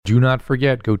do not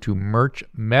forget, go to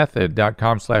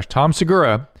merchmethod.com/Tom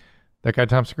Segura. That guy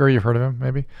Tom Segura, you've heard of him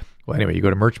maybe? Well, anyway, you go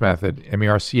to merchmethod,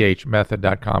 MERCH,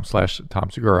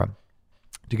 method.com/Tom Segura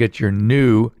to get your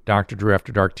new Dr. Drew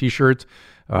After Dark t-shirts.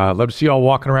 Love to see you all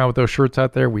walking around with those shirts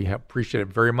out there. We appreciate it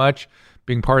very much,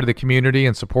 being part of the community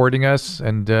and supporting us,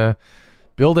 and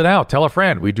build it out. Tell a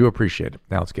friend. We do appreciate it.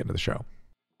 Now let's get into the show.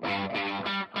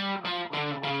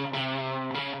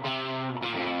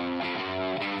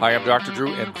 Hi, I'm Dr.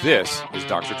 Drew, and this is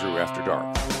Dr. Drew After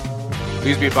Dark.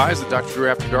 Please be advised that Dr. Drew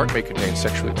After Dark may contain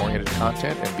sexually oriented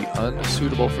content and be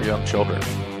unsuitable for young children.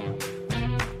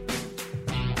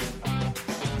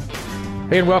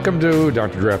 Hey, and welcome to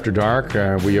Dr. Drew After Dark.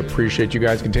 We appreciate you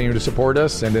guys continuing to support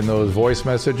us. Send in those voice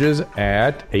messages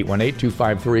at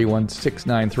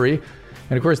 818-253-1693.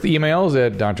 And, of course, the emails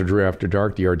at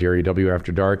drdrewafterdark, DRDREW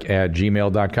After Dark, at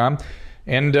gmail.com.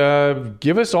 And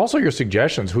give us also your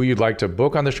suggestions, who you'd like to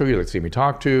book on the show, you'd like to see me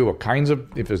talk to, what kinds of,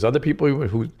 if there's other people,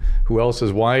 who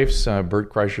else's wives,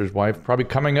 Bert Kreischer's wife, probably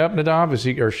coming up, Nadav,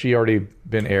 or she already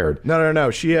been aired? No.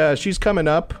 She's coming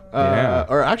up.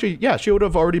 Or actually, she would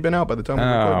have already been out by the time we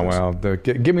record this.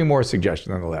 Well, give me more suggestions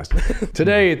nonetheless.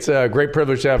 Today, it's a great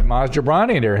privilege to have Maz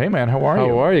Jobrani in here. Hey, man, how are you?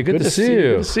 How are you? Good to see you.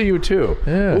 Good to see you, too.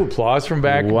 Yeah. Ooh, applause from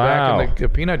back in the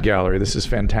peanut gallery. This is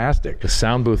fantastic. The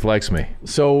sound booth likes me.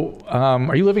 So,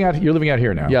 are you living out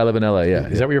here now? Yeah, I live in LA, yeah.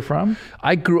 Is that where you're from?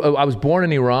 I was born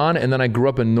in Iran, and then I grew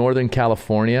up in Northern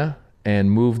California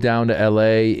and moved down to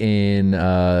LA in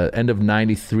end of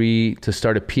 93 to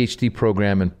start a PhD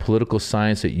program in political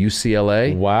science at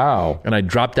UCLA. Wow. And I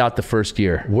dropped out the first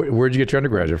year. Where'd you get your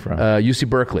undergraduate from? UC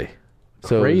Berkeley.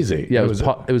 So, crazy. Yeah,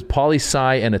 it was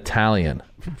poli-sci and Italian.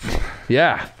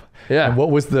 Yeah. And what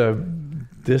was the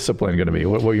discipline going to be?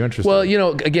 What were you interested in?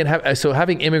 Well, again,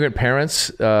 having immigrant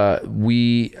parents, at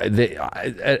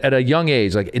a young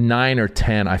age, like in 9 or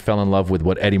 10, I fell in love with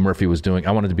what Eddie Murphy was doing.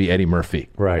 I wanted to be Eddie Murphy.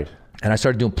 Right. And I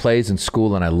started doing plays in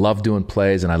school, and I loved doing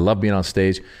plays, and I loved being on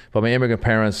stage. But my immigrant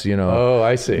parents, Oh,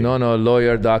 I see. No,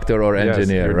 lawyer, doctor, or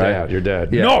engineer, right? Your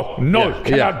dad. Yeah. No,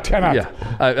 cannot. Yeah.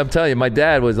 I'm telling you, my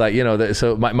dad was like,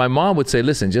 so my mom would say,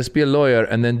 listen, just be a lawyer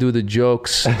and then do the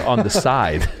jokes on the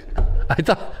side. I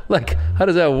thought, how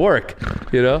does that work?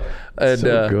 And,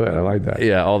 so good. I like that.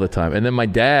 Yeah, all the time. And then my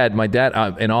dad,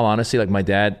 in all honesty, my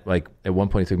dad, at one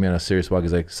point he took me on a serious walk.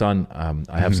 He's like, son,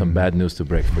 I have some bad news to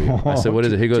break for you. I said, what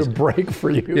is it? He goes, to break for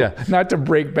you. Yeah. Not to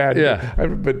break bad news, yeah.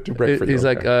 But to break for you. He's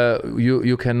like,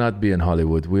 you cannot be in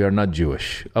Hollywood. We are not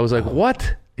Jewish. I was like,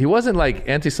 what? He wasn't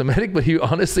anti-Semitic, but he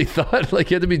honestly thought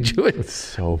he had to be Jewish. It's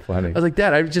so funny. I was like,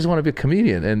 Dad, I just want to be a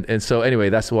comedian. And so anyway,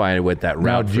 that's why I went that route.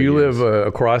 Now, do you live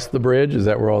across the bridge? Is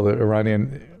that where all the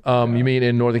Iranian... You mean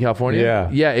in Northern California? Yeah.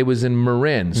 Yeah, it was in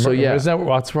Marin. So yeah.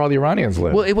 That's where all the Iranians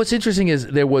live. Well, what's interesting is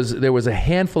there was a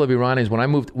handful of Iranians. When I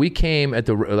moved, we came at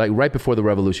right before the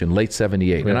revolution, late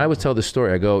 78. Yeah. And I always tell this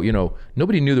story. I go,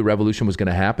 nobody knew the revolution was going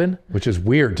to happen. Which is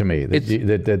weird to me,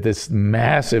 that this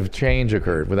massive change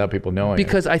occurred without people knowing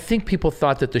Because I think people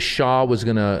thought that the Shah was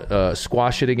going to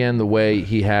squash it again the way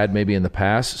he had maybe in the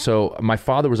past. So my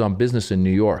father was on business in New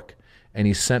York. And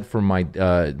he sent for my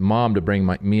mom to bring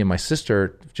me and my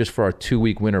sister just for our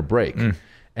 2-week winter break.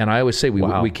 And I always say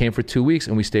we came for 2 weeks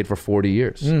and we stayed for 40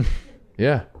 years.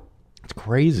 Yeah. It's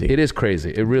crazy. It is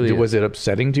crazy. It really is. Was it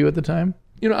upsetting to you at the time?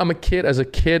 I'm a kid. As a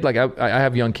kid, I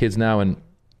have young kids now, and I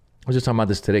was just talking about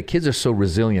this today. Kids are so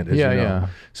resilient, as you know. Yeah.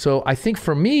 So I think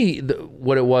for me,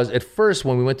 what it was, at first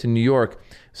when we went to New York,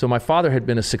 so my father had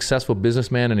been a successful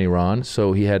businessman in Iran,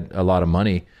 so he had a lot of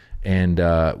money. And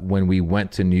when we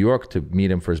went to New York to meet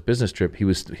him for his business trip, he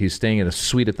was staying in a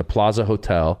suite at the Plaza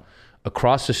Hotel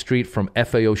across the street from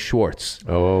FAO Schwartz.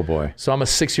 Oh, boy. So I'm a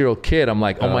 6-year-old kid. I'm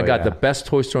like, oh my God, the best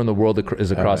toy store in the world is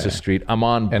across the street. I'm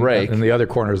on break. And the other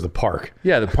corner is the park.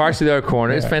 Yeah, the park's the other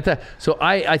corner. It's fantastic. So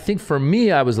I think for me,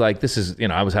 I was like, this is,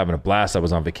 I was having a blast. I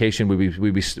was on vacation.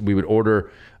 We would order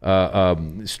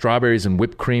strawberries and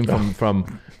whipped cream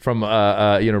from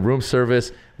room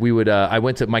service. We would. I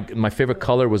went to my favorite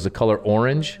color was the color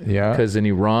orange. Yeah. Because in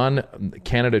Iran,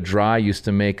 Canada Dry used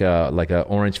to make a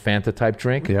orange Fanta type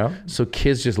drink. Yeah. So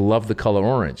kids just loved the color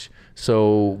orange.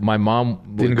 So my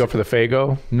mom didn't go for the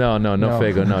Faygo. No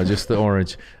Faygo. No, just the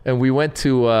orange. And we went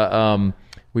to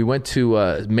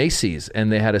Macy's,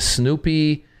 and they had a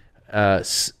Snoopy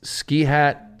ski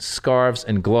hat, scarves,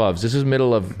 and gloves. This is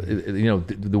middle of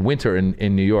the winter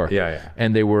in New York. Yeah.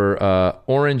 And they were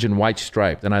orange and white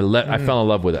striped, and I fell in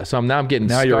love with that. So I'm getting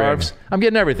scarves. I'm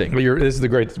getting everything. This is the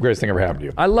greatest thing ever happened to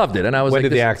you. I loved it, and I was when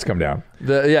did the axe come down?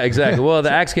 Yeah, exactly. Well,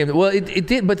 the axe came. Well, it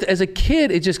did, but as a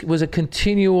kid, it just was a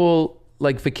continual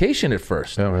like vacation at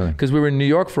first. Oh, really? Because we were in New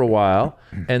York for a while,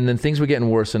 and then things were getting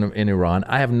worse in Iran.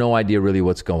 I have no idea really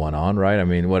what's going on, right? I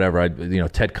mean, whatever.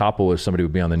 Ted Koppel was somebody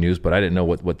would be on the news, but I didn't know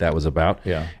what that was about.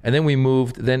 Yeah. And then we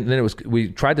moved. Then we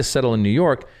tried to settle in New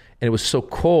York, and it was so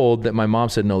cold that my mom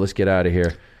said, "No, let's get out of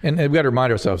here." And we've got to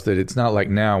remind ourselves that it's not like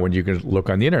now when you can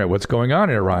look on the internet what's going on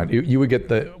in Iran. You would get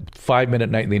the 5-minute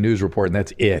nightly news report, and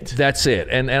that's it. That's it.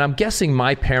 And I'm guessing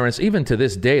my parents, even to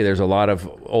this day, there's a lot of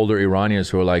older Iranians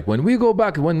who are like, when we go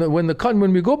back, when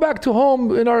we go back to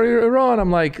home in our Iran, I'm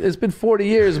like, it's been 40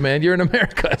 years, man. You're in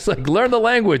America. It's like, learn the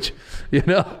language,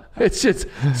 It's just,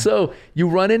 so you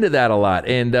run into that a lot.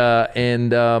 And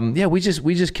we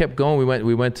just kept going.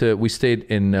 We went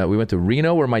to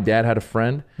Reno where my dad had a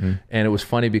friend, and it was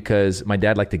funny because my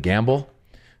dad liked to gamble.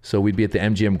 So we'd be at the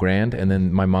MGM Grand, and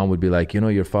then my mom would be like,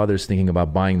 your father's thinking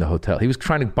about buying the hotel. He was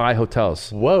trying to buy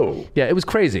hotels. Whoa. Yeah, it was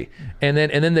crazy. And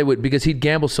then they would, because he'd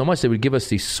gamble so much, they would give us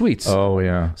these suites. Oh,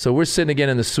 yeah. So we're sitting again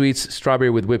in the suites, strawberry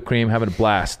with whipped cream, having a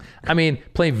blast. I mean,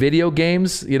 playing video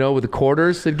games, with the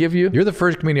quarters they'd give you. You're the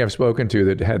first comedian I've spoken to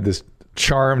that had this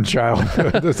charmed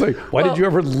childhood. It's like, why did you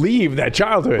ever leave that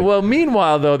childhood? Well,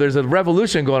 meanwhile, though, there's a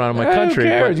revolution going on in my country. Who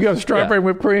cares? You got strawberry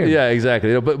whipped cream. Yeah,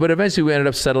 exactly. But eventually we ended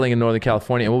up settling in Northern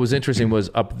California. And what was interesting was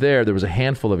up there was a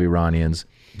handful of Iranians.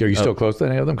 Are you still close to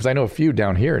any of them? Because I know a few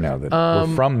down here now that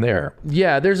were from there.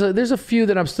 Yeah, there's a few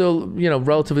that I'm still,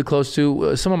 relatively close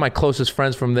to. Some of my closest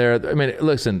friends from there. I mean,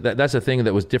 listen, that's a thing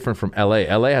that was different from L.A.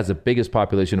 L.A. has the biggest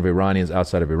population of Iranians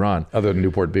outside of Iran. Other than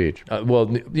Newport Beach.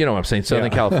 Well, you know what I'm saying,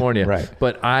 Southern California. Right.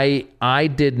 But I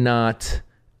did not...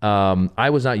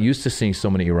 I was not used to seeing so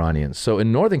many Iranians. So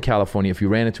in Northern California, if you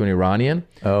ran into an Iranian,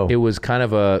 it was kind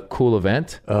of a cool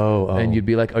event. And you'd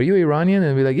be like, "Are you Iranian?"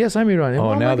 And be like, "Yes, I'm Iranian."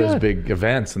 Oh, now there's big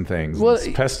events and things,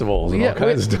 and festivals and all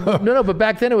kinds of stuff. No, but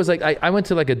back then it was like I went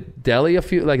to like a deli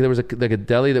there was a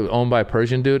deli that was owned by a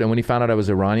Persian dude, and when he found out I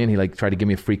was Iranian, he like tried to give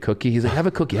me a free cookie. He's like, "Have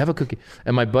a cookie."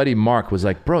 And my buddy Mark was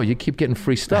like, "Bro, you keep getting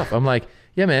free stuff." I'm like,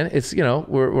 "Yeah, man, it's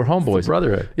we're homeboys, it's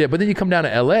brotherhood." Yeah, but then you come down to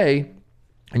LA.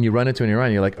 And you run into an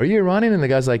Iranian, you're like, "Are you Iranian?" And the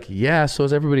guy's like, "Yeah, so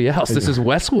is everybody else. This is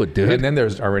Westwood, dude." And then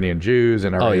there's Iranian Jews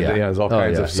and there's all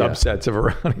kinds of subsets of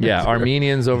Iranians. Yeah,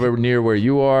 Armenians over near where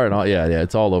you are, and all. Yeah,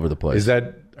 it's all over the place. Is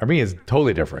that Armenians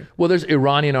totally different? Well, there's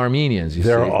Iranian Armenians.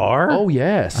 There are? Oh,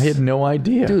 yes. I had no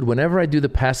idea. Dude, whenever I do the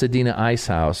Pasadena Ice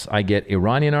House, I get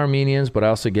Iranian Armenians, but I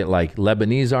also get like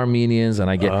Lebanese Armenians,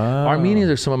 and I get Armenians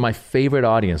are some of my favorite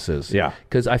audiences. Yeah.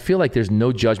 Because I feel like there's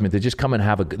no judgment. They just come and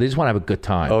they just want to have a good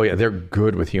time. Oh, yeah. They're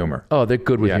good with humor. Oh, they're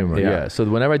good with humor. Yeah. So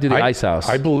whenever I do the Ice House.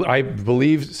 I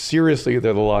believe seriously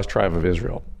they're the lost tribe of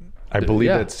Israel. I believe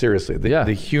that seriously.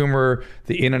 The humor,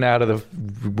 the in and out of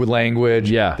the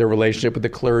language, their relationship with the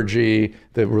clergy,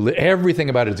 everything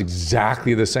about it is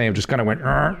exactly the same. Just kind of went in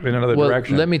another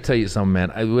direction. Let me tell you something,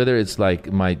 man. Whether it's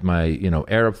like my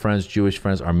Arab friends, Jewish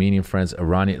friends, Armenian friends,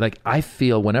 Iranian, like I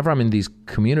feel whenever I'm in these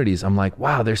communities, I'm like,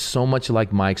 wow, there's so much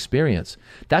like my experience.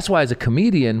 That's why as a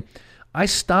comedian, I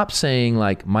stopped saying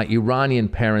like my Iranian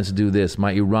parents do this.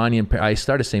 I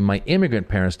started saying my immigrant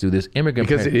parents do this.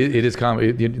 Because it is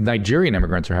common. Nigerian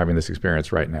immigrants are having this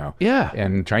experience right now. Yeah.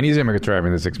 And Chinese immigrants are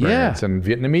having this experience. Yeah. And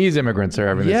Vietnamese immigrants are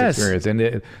having this experience.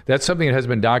 And that's something that has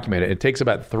been documented. It takes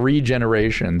about 3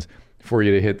 generations for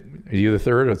you to hit. Are you the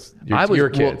third? Or your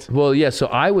kids. Well, yeah. So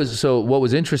what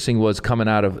was interesting was coming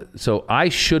out of. So I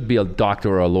should be a doctor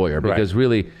or a lawyer because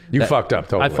really you fucked up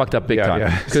totally. I fucked up big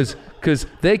time because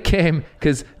they came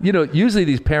usually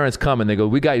these parents come and they go,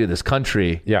 "We got you this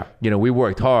country. Yeah. We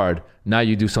worked hard. Now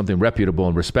you do something reputable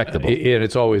and respectable." And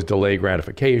it's always delayed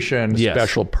gratification,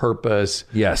 special purpose.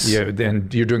 Yes. Then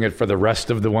you're doing it for the rest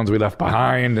of the ones we left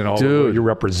behind and all the you're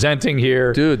representing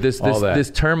here. Dude, this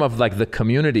term of like the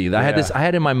community. I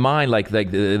had in my mind like they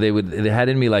had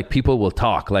in me like people will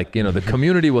talk. Like, the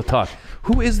community will talk.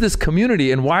 Who is this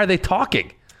community and why are they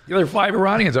talking? There are 5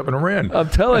 Iranians up in Iran. I'm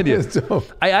telling you.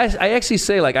 I actually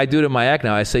say, like I do it in my act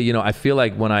now, I say, I feel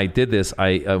like when I did this,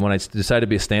 when I decided to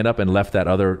be a stand-up and left that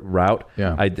other route,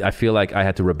 I feel like I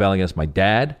had to rebel against my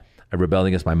dad, I rebelled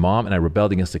against my mom, and I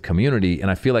rebelled against the community. And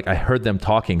I feel like I heard them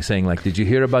talking, saying like, "Did you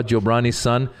hear about Jobrani's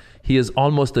son? He is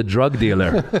almost a drug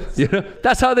dealer."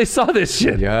 That's how they saw this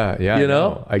shit. Yeah.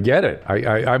 I get it.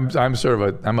 I'm sort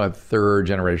of I'm a 3rd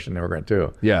generation immigrant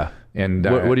too. Yeah. And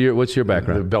what's your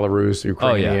background? Belarus,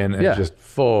 Ukrainian, and just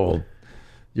full.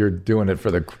 You're doing it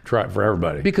for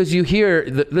everybody. Because you hear,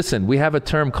 listen, we have a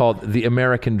term called the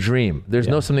American dream. There's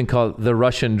no something called the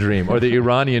Russian dream or the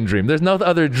Iranian dream. There's no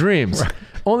other dreams. Right.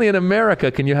 Only in America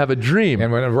can you have a dream.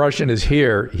 And when a Russian is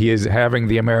here, he is having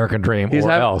the American dream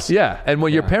else. Yeah. And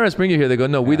when your parents bring you here, they go,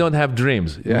 "No, we don't have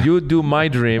dreams. You do my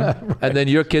dream, and then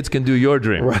your kids can do your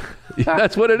dream."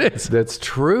 That's what it is. That's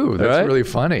true. That's Right? really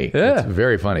funny. Yeah. That's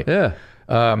very funny. Yeah.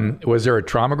 Was there a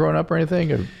trauma growing up or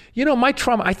anything? My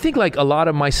trauma, I think like a lot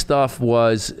of my stuff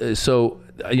was,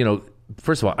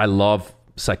 first of all, I love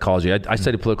psychology. I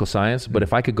studied political science, but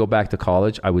if I could go back to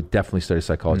college, I would definitely study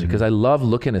psychology because I love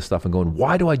looking at stuff and going,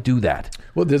 why do I do that?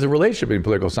 Well, there's a relationship between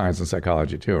political science and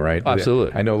psychology too, right?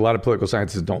 Absolutely. I know a lot of political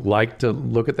scientists don't like to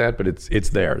look at that, but it's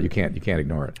there. You can't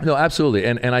ignore it. No, absolutely.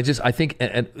 And I think,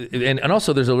 and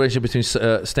also there's a relationship between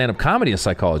stand-up comedy and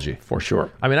psychology. For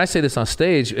sure. I mean, I say this on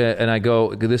stage and I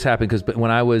go, this happened because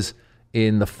when I was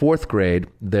in the 4th grade,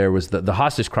 there was the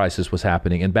hostage crisis was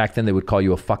happening. And back then they would call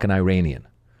you a fucking Iranian.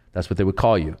 That's what they would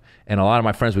call you. And a lot of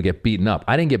my friends would get beaten up.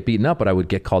 I didn't get beaten up, but I would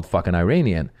get called fucking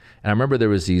Iranian. And I remember there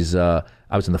was these, I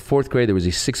was in the 4th grade, there was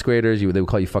these 6th graders, they would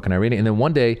call you fucking Iranian. And then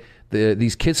one day,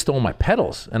 these kids stole my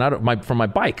pedals from my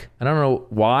bike. And I don't know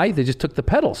why, they just took the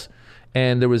pedals.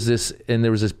 And there was this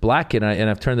black kid, and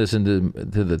I've turned this into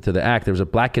the act. There was a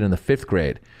black kid in the 5th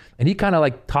grade. And he kind of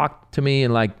like talked to me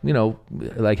and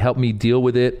like helped me deal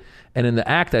with it. And in the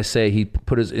act, I say he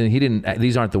didn't,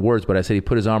 these aren't the words, but I said he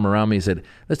put his arm around me. He said,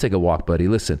 let's take a walk, buddy.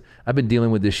 Listen, I've been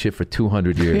dealing with this shit for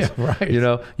 200 years. Yeah, right.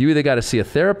 You either got to see a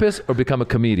therapist or become a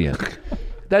comedian.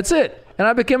 That's it. And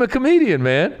I became a comedian,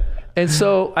 man. And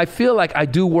so I feel like I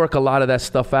do work a lot of that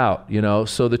stuff out,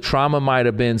 So the trauma might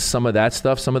have been some of that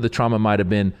stuff. Some of the trauma might have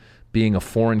been being a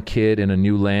foreign kid in a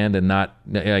new land and not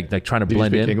like trying to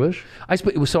blend in. Did you speak English?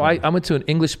 I went to an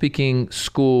English-speaking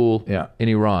school in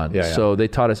Iran. Yeah. So they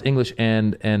taught us English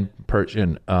and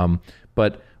Persian.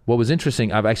 But what was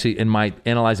interesting, I've actually, in my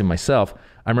analyzing myself,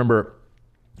 I remember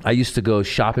I used to go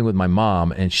shopping with my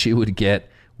mom and she would get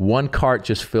one cart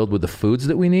just filled with the foods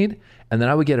that we need. And then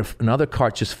I would get another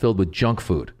cart just filled with junk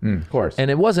food. Of course.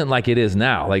 And it wasn't like it is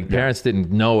now. Like parents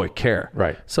didn't know or care.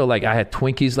 Right. So like I had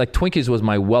Twinkies. Like Twinkies was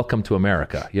my welcome to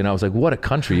America. I was like, what a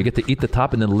country. You get to eat the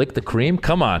top and then lick the cream?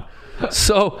 Come on.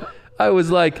 So I was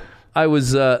like, I would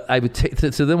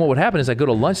take, so then what would happen is I go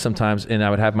to lunch sometimes and I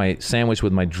would have my sandwich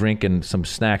with my drink and some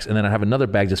snacks. And then I'd have another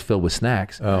bag just filled with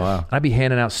snacks. Oh, wow. And I'd be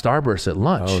handing out Starbursts at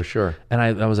lunch. Oh, sure. And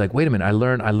I was like, wait a minute. I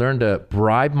learned to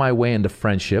bribe my way into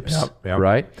friendships. Yep.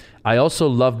 Right. I also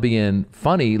love being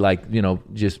funny, like,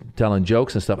 just telling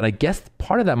jokes and stuff. And I guess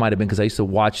part of that might have been because I used to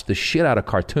watch the shit out of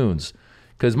cartoons.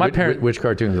 Because my parents... Which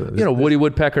cartoons? Woody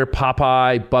Woodpecker,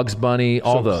 Popeye, Bugs Bunny,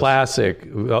 all those. Classic.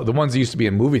 The ones that used to be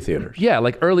in movie theaters. Yeah,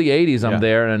 like early 80s I'm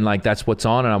there and like that's what's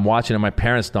on and I'm watching and my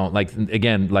parents don't. Like,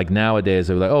 again, like nowadays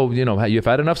they were like, oh, you've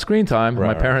had enough screen time.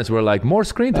 Right, my parents were like, more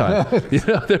screen time.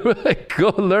 They were like, go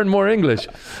learn more English.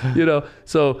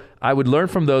 So I would learn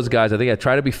from those guys. I think I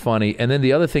try to be funny. And then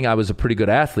the other thing, I was a pretty good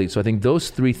athlete. So I think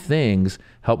those 3 things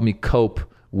helped me cope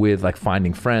with like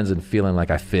finding friends and feeling like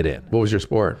I fit in. What was your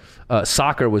sport?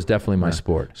 Soccer was definitely my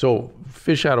sport. So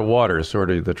fish out of water is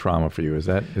sort of the trauma for you.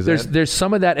 There's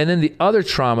some of that. And then the other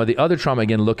trauma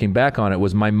again, looking back on it,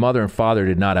 was my mother and father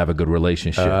did not have a good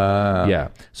relationship. Yeah.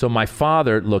 So my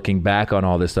father, looking back on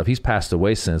all this stuff, he's passed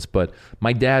away since, but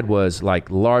my dad was like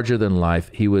larger than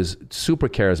life. He was super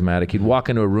charismatic. He'd walk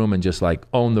into a room and just like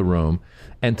own the room.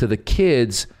 And to the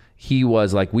kids, he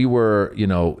was like, he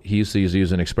used to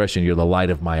use an expression, you're the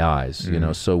light of my eyes,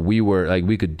 so we were like,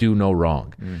 we could do no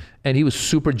wrong. And he was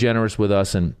super generous with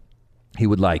us. And he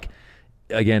would like,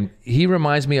 again, he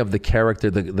reminds me of the character,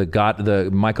 the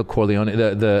Michael Corleone,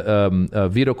 the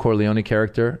Vito Corleone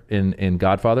character in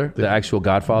Godfather, the actual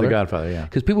Godfather. The Godfather, yeah.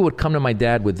 Because people would come to my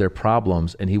dad with their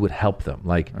problems and he would help them.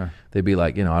 Like they'd be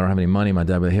like, I don't have any money. My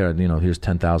dad would here's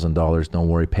 $10,000. Don't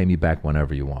worry, pay me back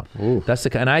whenever you want. Ooh. That's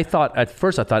and I thought at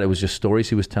first it was just stories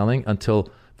he was telling until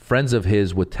friends of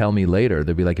his would tell me later.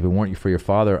 They'd be like, if it weren't for your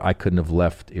father, I couldn't have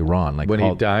left Iran. Like when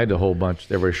he died, a whole bunch,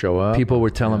 they would show up. People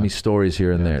were telling me stories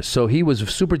here and there. So he was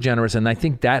super generous, and I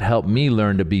think that helped me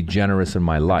learn to be generous in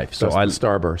my life. So that's the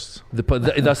Starbursts.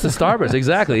 That's the Starburst,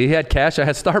 exactly. He had cash, I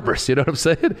had Starburst. You know what I'm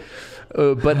saying?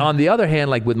 But on the other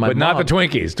hand, like with my mom, not the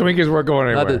Twinkies. Twinkies weren't going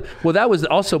anywhere. Well, that was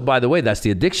also, by the way, that's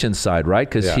the addiction side, right?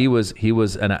 Because he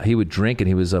would drink and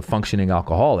he was a functioning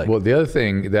alcoholic. Well, the other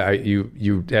thing that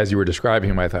you as you were describing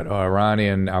him, I thought,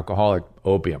 Iranian alcoholic,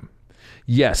 opium.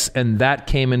 Yes, and that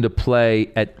came into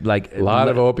play at like a lot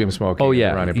of opium smoking. Oh in the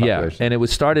yeah, Iranian population. and it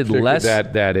was started less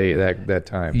that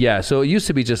time. Yeah, so it used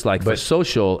to be just like for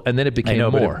social, and then it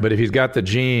became more. But if he's got the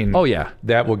gene,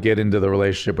 that will get into the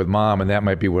relationship with mom, and that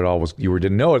might be what you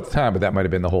didn't know at the time, but that might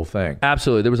have been the whole thing.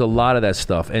 Absolutely, there was a lot of that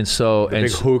stuff, and so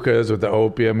big hookahs with the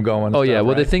opium going. Oh yeah,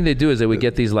 well the thing they do is they would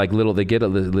get these like little,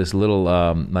 this little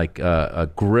a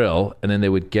grill, and then they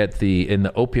would get the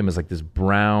opium is like this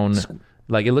brown.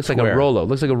 Like it looks like a Rolo. It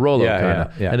looks like a Rolo kind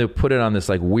of. Yeah. And they would put it on this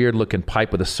like weird looking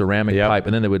pipe with a ceramic pipe,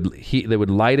 and then they would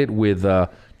light it with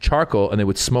charcoal and they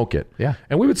would smoke it. Yeah.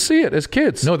 And we would see it as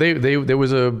kids. No, there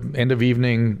was a end of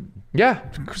evening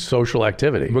social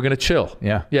activity. We're going to chill.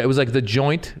 Yeah. Yeah, it was like the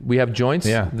joint. We have joints.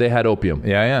 Yeah. They had opium.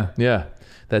 Yeah.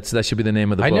 That should be the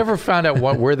name of the book. I never found out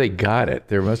where they got it.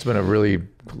 There must have been a really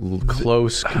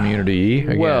close community,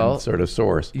 sort of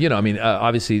source.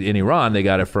 Obviously in Iran, they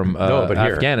got it from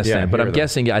Afghanistan. But I'm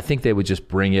guessing, I think they would just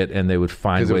bring it and they would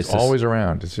find ways to... It's always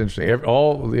around. It's interesting.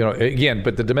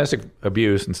 But the domestic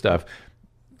abuse and stuff,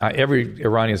 every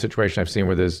Iranian situation I've seen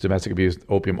where there's domestic abuse,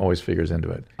 opium always figures into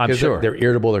it. I'm sure. They're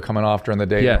irritable. They're coming off during the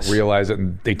day. Yes. They don't realize it,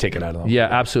 and they take it out of them. Yeah,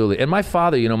 absolutely. And my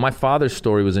father, my father's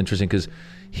story was interesting because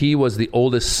he was the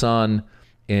oldest son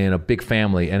in a big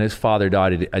family, and his father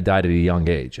died at a young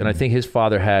age. And I think his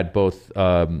father had both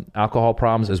alcohol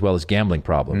problems as well as gambling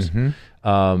problems.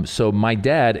 So my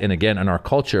dad, and again, in our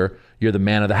culture, you're the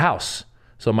man of the house.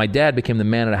 So my dad became the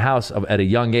man of the house at a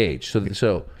young age.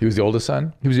 So he was the oldest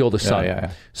son? He was the oldest son.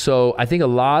 Yeah. So I think a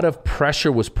lot of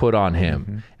pressure was put on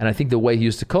him. And I think the way he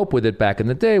used to cope with it back in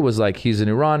the day was like, he's in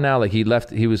Iran now. Like he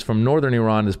was from northern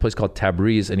Iran, this place called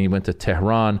Tabriz, and he went to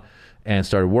Tehran and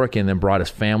started working, then brought his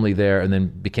family there, and then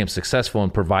became successful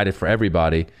and provided for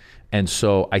everybody. And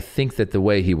so I think that the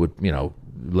way he would,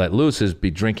 let loose is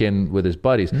be drinking with his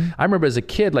buddies. I remember as a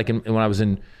kid, like when I was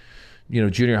in,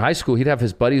 junior high school, he'd have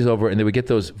his buddies over and they would get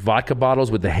those vodka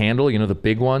bottles with the handle, the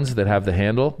big ones that have the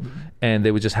handle. And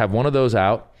they would just have one of those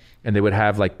out and they would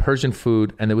have like Persian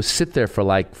food and they would sit there for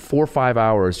like 4 or 5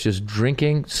 hours just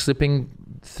drinking, sipping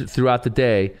throughout the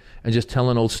day and just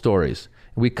telling old stories.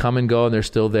 We come and go and they're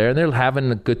still there and they're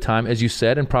having a good time, as you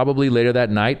said, and probably later that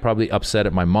night, probably upset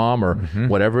at my mom or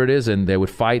whatever it is. And they would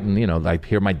fight and, like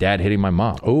hear my dad hitting my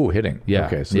mom. Oh, hitting. Yeah.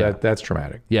 Okay. So that's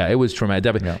traumatic. Yeah, it was traumatic.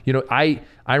 Definitely. Yeah.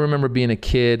 I remember being a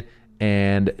kid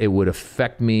and it would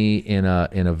affect me in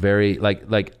a very,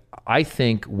 like I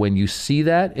think when you see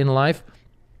that in life,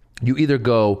 you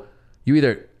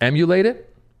either emulate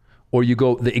it or you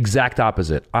go the exact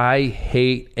opposite. I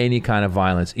hate any kind of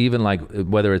violence, even like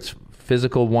whether it's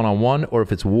physical one-on-one or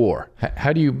if it's war.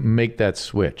 How do you make that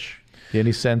switch?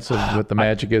 Any sense of what the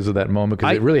magic is of that moment?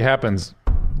 Because it really happens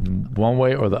one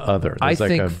way or the other. I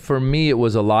think for me it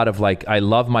was a lot of like, I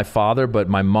love my father, but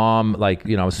my mom, like,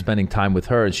 I was spending time with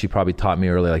her and she probably taught me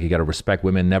early, like, you got to respect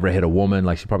women, never hit a woman.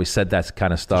 Like she probably said that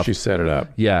kind of stuff. She set it up.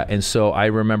 Yeah. And so I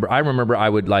remember I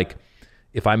would like,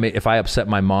 if I upset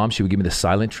my mom, she would give me the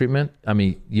silent treatment. I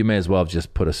mean, you may as well have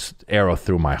just put an arrow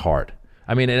through my heart.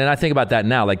 I mean, and I think about that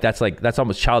now, like that's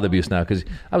almost child abuse now. Cause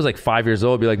I was like 5 years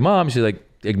old, be like, Mom, she's like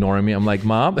ignoring me. I'm like,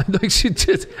 Mom, like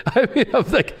I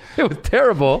was like, it was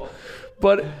terrible,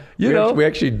 but we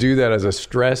actually do that as a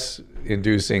stress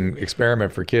inducing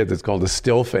experiment for kids. It's called a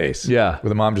still face. Yeah. Where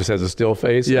the mom just has a still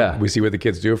face. Yeah. We see what the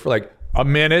kids do for like a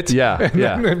minute. Yeah.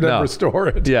 And then restore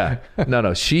it. Yeah.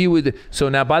 No. She would. So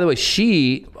now, by the way,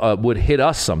 she would hit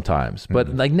us sometimes,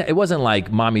 but like, it wasn't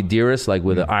like mommy dearest, like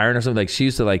with an iron or something. Like she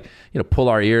used to like, pull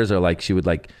our ears or like she would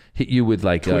like hit you with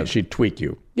like, she'd tweak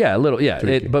you. Yeah. A little.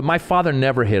 Yeah. But my father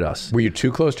never hit us. Were you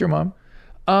too close to your mom?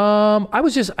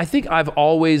 I think I've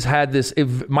always had this,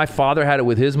 if my father had it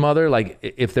with his mother, like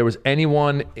if there was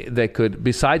anyone that could,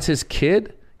 besides his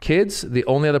kids, the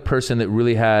only other person that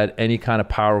really had any kind of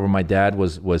power over my dad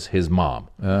was his mom.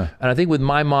 And I think with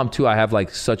my mom too, I have like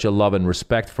such a love and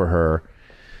respect for her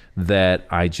that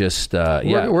I just,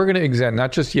 We're going to examine,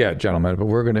 not just yet, gentlemen, but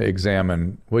we're going to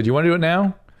examine, do you want to do it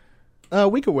now?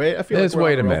 We could wait. I feel Let's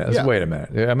wait a minute. Let's wait a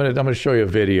minute. I'm going to show you a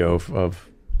video of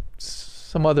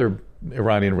some other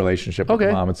Iranian relationship with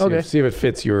mom and see if it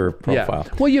fits your profile.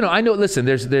 Yeah. Well, I know, listen,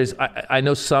 I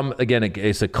know some, again,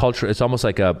 it's a culture, it's almost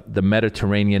like the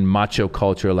Mediterranean macho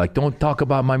culture, like, don't talk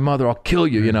about my mother, I'll kill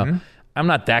you, I'm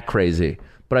not that crazy,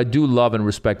 but I do love and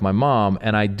respect my mom.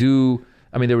 And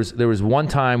there was one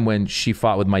time when she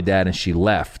fought with my dad and she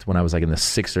left when I was like in the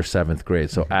 6th or 7th grade.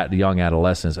 So at young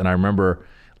adolescence. And I remember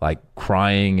like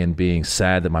crying and being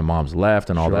sad that my mom's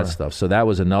left and all that stuff. So that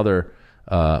was another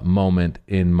moment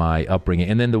in my upbringing.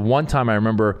 And then the one time I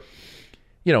remember,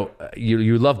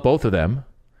 you love both of them,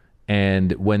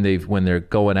 and when they're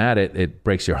going at it, it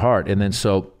breaks your heart. And then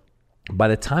so by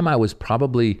the time I was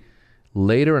probably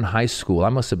later in high school, I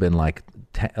must have been like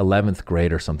 11th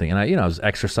grade or something, and I was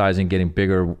exercising, getting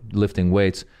bigger, lifting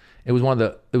weights. It was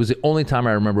the only time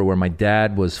I remember where my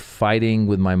dad was fighting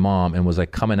with my mom and was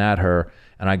like coming at her,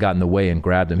 and I got in the way and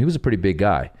grabbed him. He was a pretty big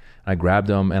guy. I grabbed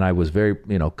him and I was very,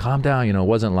 calm down. It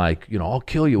wasn't like, I'll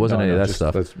kill you. It wasn't any of that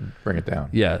stuff. Let's bring it down.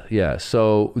 Yeah.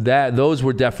 So those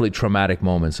were definitely traumatic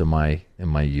moments in my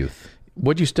youth.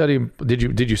 What'd you study?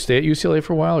 Did you stay at UCLA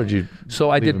for a while, or did you?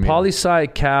 So I did poli-sci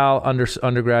Cal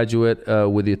undergraduate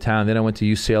with the Italian. Then I went to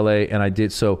UCLA and I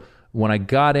did so. When I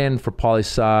got in for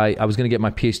poli-sci, I was going to get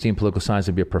my PhD in political science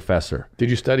and be a professor. Did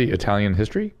you study Italian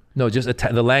history? No, just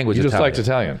the language. You just Italian. liked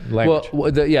Italian language.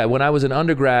 Well, when I was an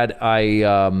undergrad,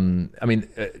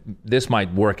 this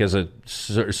might work as a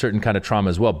certain kind of trauma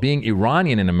as well. Being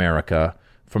Iranian in America,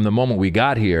 from the moment we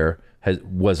got here,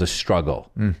 was a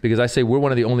struggle. Because I say we're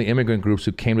one of the only immigrant groups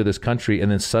who came to this country,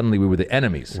 and then suddenly we were the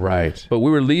enemies. Right. But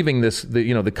we were leaving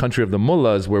the country of the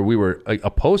mullahs, where we were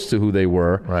opposed to who they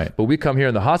were. Right. But we come here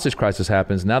and the hostage crisis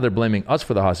happens. Now they're blaming us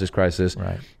for the hostage crisis.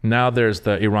 Right. Now there's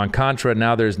the Iran-Contra.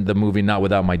 Now there's the movie Not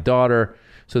Without My Daughter.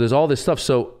 So there's all this stuff.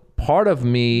 So part of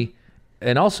me,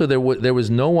 and also there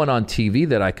was no one on TV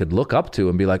that I could look up to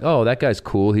and be like, oh, that guy's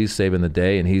cool. He's saving the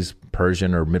day and he's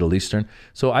Persian or Middle Eastern.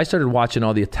 So I started watching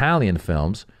all the Italian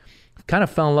films, kind of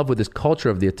fell in love with this culture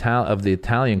of the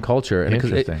Italian culture.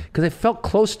 Interesting. Because it felt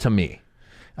close to me.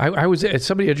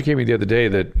 Somebody educated me the other day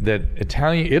that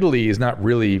Italy is not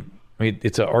really,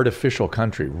 it's an artificial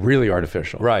country, really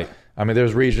artificial. Right.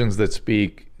 There's regions that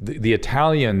speak, the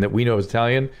Italian that we know as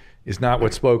Italian is not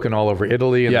what's spoken all over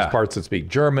Italy, and there's parts that speak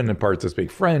German and parts that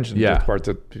speak French, and there's parts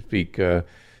that speak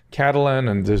Catalan,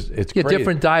 and it's crazy.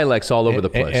 Different dialects all over the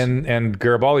place. And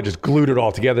Garibaldi just glued it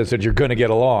all together and said, you're going to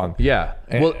get along. Yeah.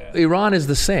 Well, Iran is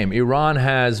the same. Iran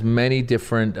has many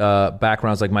different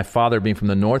backgrounds. Like my father being from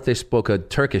the north, they spoke a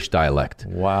Turkish dialect.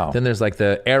 Wow. Then there's like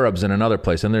the Arabs in another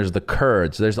place, and there's the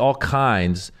Kurds. There's all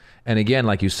kinds. And again,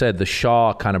 like you said, the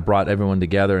Shah kind of brought everyone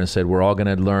together and said, we're all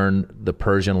going to learn the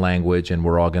Persian language, and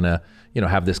we're all going to,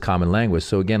 have this common language.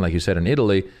 So again, like you said, in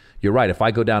Italy, you're right. If I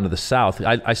go down to the south,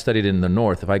 I studied in the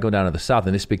north. If I go down to the south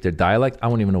and they speak their dialect, I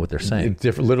won't even know what they're saying.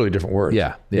 Literally different words.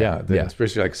 Yeah.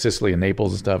 Especially like Sicily and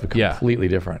Naples and stuff, completely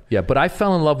different. Yeah, but I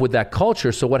fell in love with that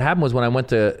culture. So what happened was when I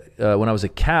was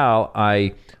at Cal,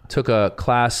 I took a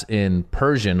class in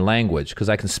Persian language because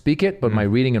I can speak it, but my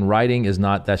reading and writing is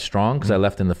not that strong because I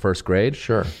left in the first grade.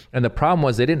 Sure. And the problem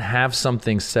was they didn't have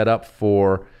something set up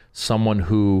for someone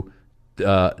who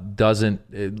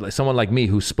someone like me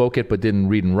who spoke it but didn't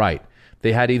read and write.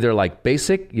 They had either like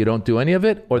basic, you don't do any of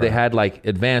it, or they had like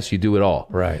advanced, you do it all.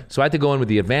 Right. So I had to go in with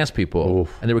the advanced people,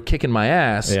 and they were kicking my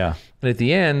ass. Yeah. And at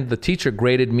the end, the teacher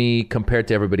graded me compared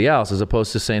to everybody else, as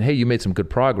opposed to saying, hey, you made some good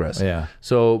progress. Yeah.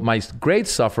 So my grades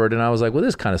suffered, and I was like, well, this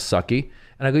is kind of sucky.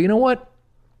 And I go, you know what?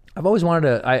 I've always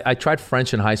wanted to, I tried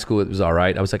French in high school. It was all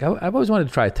right. I was like, I've always wanted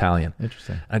to try Italian.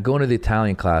 Interesting. And I go into the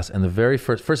Italian class, and the very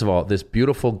first of all, this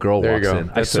beautiful girl walks in.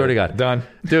 I swear to God. Done.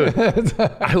 Dude,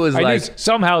 I was I like, knew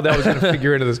somehow that was going to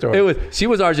figure into the story. She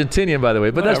was Argentinian, by the way,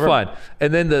 but Whatever. that's fine.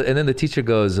 And then the teacher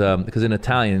goes, because in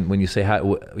Italian, when you say,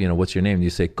 what's your name? You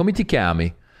say, come ti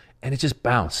chiami? And it just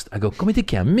bounced. I go, come ti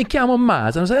chiami? Mi chiamo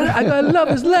Maz. And I was like, I love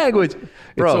this language.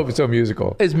 Bro, It's so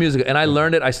musical. It's musical. And I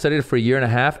learned it. I studied it for a year and a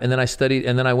half. And then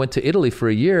I went to Italy for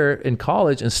a year in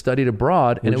college and studied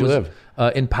abroad. Where'd you live?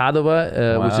 In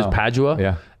Padua, which is Padua.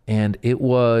 Yeah. And it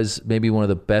was maybe one of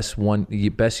the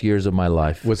best years of my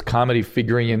life. Was comedy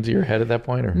figuring into your head at that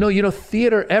point, or no?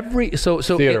 Theater.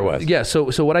 Theater was. Yeah.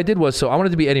 So what I did was, I wanted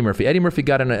to be Eddie Murphy. Eddie Murphy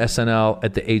got into SNL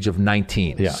at the age of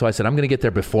 19. Yeah. So I said, I'm going to get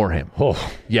there before him.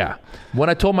 Oh. Yeah. When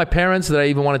I told my parents that I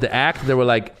even wanted to act, they were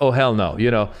like, "Oh hell no!"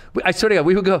 I swear to God,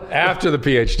 we would go after the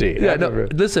PhD. Yeah. No,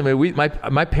 listen, man.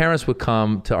 My parents would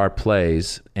come to our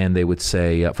plays, and they would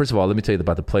say, first of all, let me tell you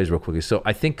about the plays real quickly. So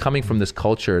I think coming from this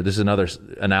culture, this is another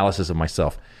analysis of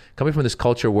myself. Coming from this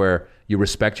culture where you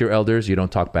respect your elders, you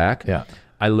don't talk back. Yeah.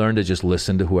 I learned to just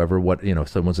listen to whoever,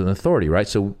 someone's an authority, right?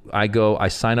 So I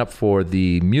sign up for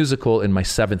the musical in my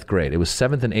 7th grade. It was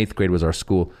 7th and 8th grade was our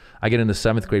school. I get into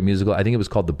 7th grade musical. I think it was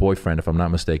called The Boyfriend, if I'm not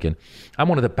mistaken. I'm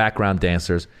one of the background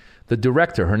dancers. The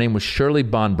director, her name was Shirley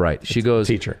Bonbright. She goes,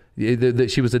 teacher.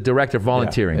 She was a director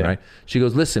volunteering, right? She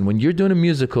goes, listen, when you're doing a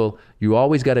musical, you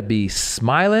always got to be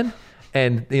smiling.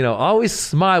 And, always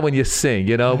smile when you sing,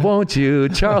 won't you,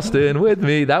 Charleston, with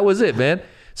me? That was it, man.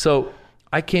 So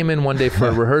I came in one day for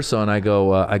a rehearsal, and I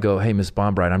go, hey, Miss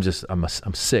Bonbright,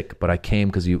 I'm sick, but I came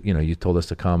because you told us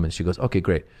to come. And she goes, okay,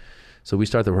 great. So we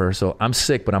start the rehearsal. I'm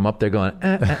sick, but I'm up there going,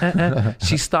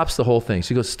 She stops the whole thing.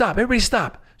 She goes, stop, everybody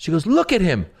stop. She goes, look at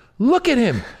him.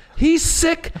 He's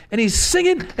sick, and he's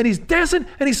singing, and he's dancing,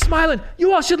 and he's smiling.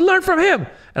 You all should learn from him.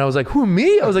 And I was like, who,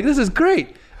 me? I was like, this is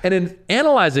great. And in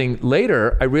analyzing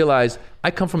later, I realized I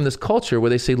come from this culture where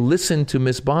they say, listen to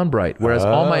Miss Bonbright. Whereas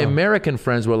all my American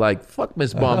friends were like, fuck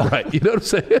Miss Bonbright. You know what I'm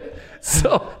saying?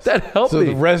 So that helped me. So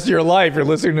the rest of your life, you're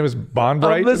listening to Miss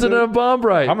Bonbright? I'm listening to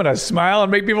Bonbright. I'm going to smile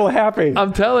and make people happy.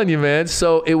 I'm telling you, man.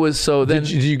 So it was, so then.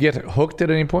 Did you get hooked at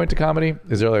any point to comedy?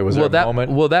 Was there a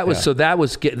moment? Well, that was,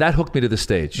 that hooked me to the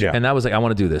stage. Yeah. And that was like, I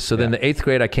want to do this. So then the 8th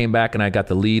grade, I came back and I got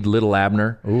the lead, Little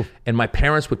Abner. Ooh. And my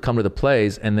parents would come to the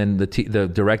plays, and then the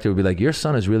director would be like, your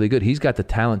son is really good. He's got the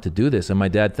talent to do this. And my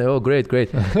dad said, oh, great.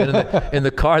 And in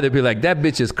the car, they'd be like, that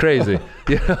bitch is crazy.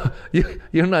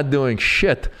 You're not doing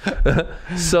shit.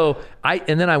 So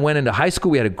then I went into high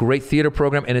school. We had a great theater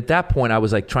program. And at that point, I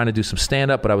was like trying to do some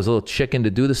stand-up, but I was a little chicken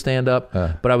to do the stand-up.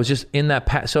 But I was just in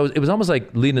that so it was almost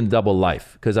like leading double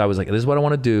life, because I was like, this is what I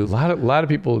want to do. A lot of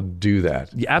people do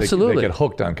that. Yeah, absolutely. They get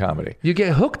hooked on comedy. You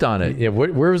get hooked on it. Yeah.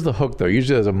 Where was the hook, though?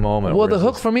 Usually there's a moment. Well, the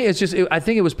hook for me, it's just, I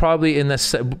think it was probably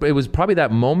that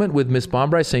moment with Miss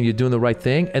Bonbright saying you're doing the right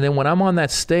thing. And then when I'm on that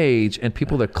stage and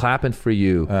people are clapping for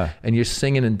you and you're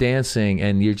singing and dancing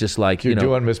and you're just like, you're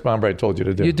doing what Miss Bonbright told you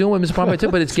to do. You're doing what Miss Bonbright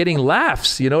did, but it's getting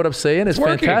laughs. You know what I'm saying? It's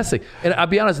fantastic. And I'll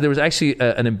be honest, there was actually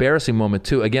an embarrassing moment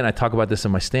too. Again, I talk about this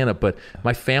in my stand-up, but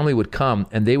my family would come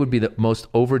and they would be the most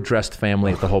overdressed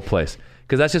family at the whole place.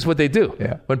 Because that's just what they do.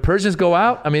 Yeah. When Persians go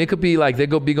out, I mean, it could be like they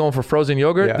be going for frozen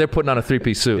yogurt. Yeah. They're putting on a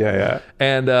 3-piece suit. Yeah.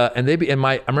 And I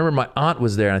remember my aunt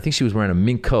was there, and I think she was wearing a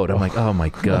mink coat. I'm like, oh my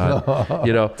god,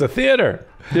 It's a theater.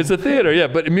 It's a theater, yeah.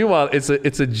 But meanwhile, it's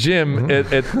a gym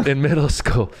in middle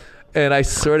school. And I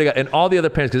swear to God, and all the other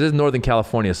parents, because this is Northern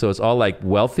California, so it's all like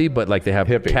wealthy, but like they have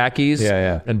hippie khakis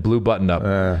and blue button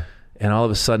up. And all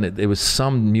of a sudden, it was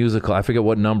some musical. I forget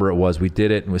what number it was. We did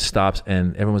it, and it stops,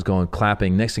 and everyone was going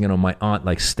clapping. Next thing you know, my aunt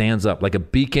like stands up like a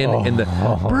beacon in the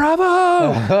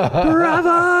bravo,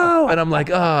 bravo, and I'm like,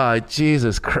 oh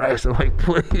Jesus Christ! I'm like,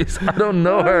 please, I don't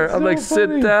know her. I'm like,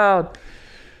 sit down.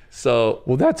 So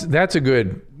well, that's a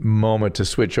good moment to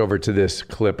switch over to this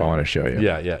clip I want to show you.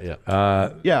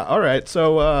 Yeah. All right.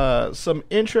 So some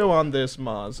intro on this,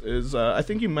 Maz, is I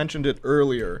think you mentioned it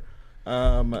earlier.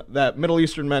 That Middle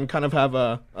Eastern men kind of have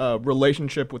a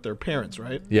relationship with their parents,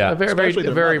 right? Yeah, a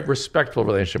very respectful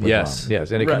relationship with mom.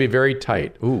 Yes, and it can be very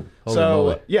tight. Ooh.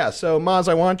 So Maz,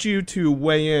 I want you to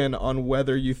weigh in on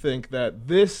whether you think that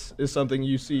this is something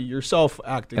you see yourself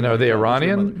acting. And are they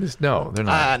Iranian? No, they're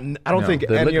not. I don't think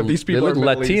any of these people are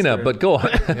Middle Latina, Eastern. but go on.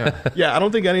 Yeah, I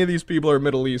don't think any of these people are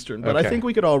Middle Eastern, but I think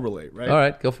we could all relate, right? All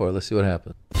right, go for it. Let's see what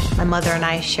happens. My mother and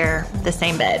I share the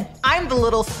same bed. I'm the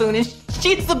little spoon and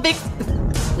she's the big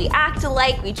spoon. We act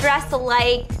alike, we dress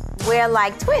alike. We're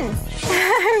like twins.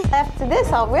 After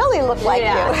this, I'll really look like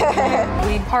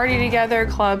you. We party together,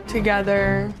 club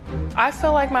together. I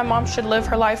feel like my mom should live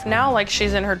her life now like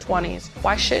she's in her 20s.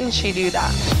 Why shouldn't she do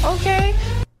that? Okay.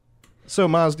 So,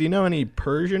 Maz, do you know any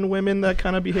Persian women that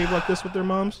kind of behave like this with their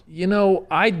moms? You know,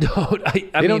 I don't.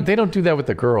 They don't do that with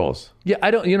the girls. Yeah,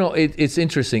 I don't. You know, it's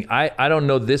interesting. I don't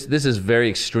know. This is very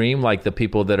extreme. Like the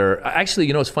people that are actually.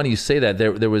 You know, it's funny you say that.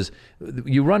 There was.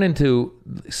 You run into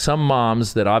some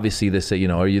moms that obviously they say, you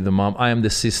know, are you the mom? I am the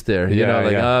sister. You know,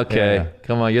 like okay,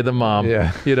 come on, you're the mom.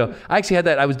 Yeah. You know, I actually had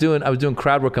that. I was doing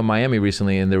crowd work in Miami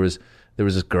recently, and there was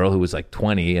this girl who was like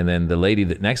 20, and then the lady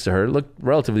that next to her looked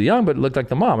relatively young, but looked like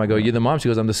the mom. I go, "You're the mom?" She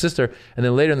goes, "I'm the sister." And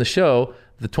then later in the show,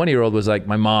 the 20-year-old was like,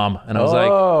 "My mom," and I was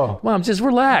like, "Mom, just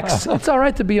relax. It's all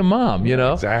right to be a mom, you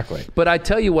know." Exactly. But I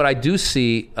tell you what, I do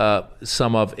see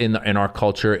some of in our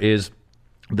culture is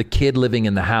the kid living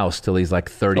in the house till he's like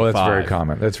 35. Oh, that's very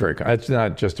common. That's very common. That's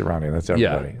not just Iranian. That's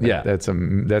everybody. Yeah. That's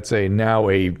now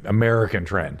a American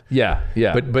trend. Yeah.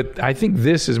 But I think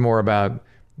this is more about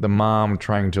the mom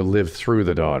trying to live through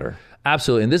the daughter.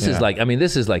 Absolutely. And this is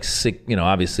like sick, you know,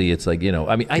 obviously it's like, you know,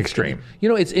 I mean, extreme. You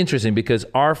know, it's interesting because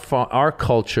our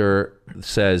culture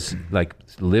says like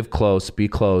live close, be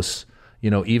close. You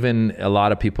know, even a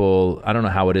lot of people, I don't know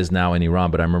how it is now in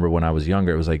Iran, but I remember when I was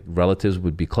younger, it was like relatives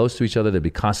would be close to each other. They'd be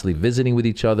constantly visiting with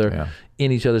each other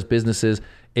in each other's businesses.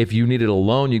 If you needed a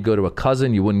loan, you'd go to a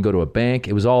cousin. You wouldn't go to a bank.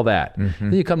 It was all that.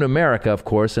 Then you come to America, of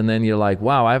course, and then you're like,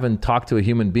 wow, I haven't talked to a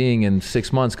human being in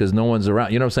 6 months because no one's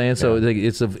around. You know what I'm saying? So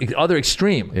it's the other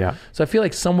extreme. Yeah. So I feel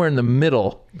like somewhere in the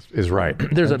middle is right.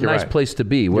 There's a nice place to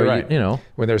be where you know.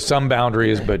 When there's some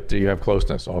boundaries, but you have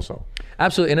closeness also.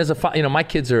 Absolutely. And you know, my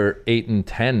kids are 8 and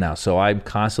 10 now, so I'm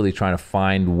constantly trying to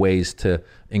find ways to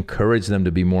encourage them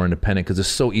to be more independent because it's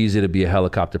so easy to be a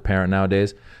helicopter parent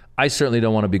nowadays. I certainly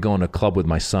don't want to be going to a club with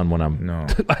my son when I'm... No.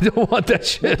 I don't want that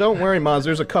shit. Well, don't worry, Maz.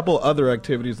 There's a couple other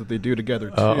activities that they do together,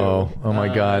 too. Oh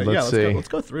my God. Let's see. Let's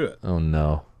go through it. Oh,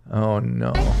 no. Oh,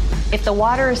 no. If the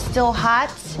water is still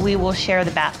hot, we will share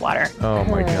the bath water. Oh,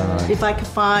 my God. If I could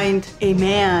find a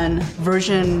man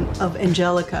version of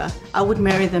Angelica, I would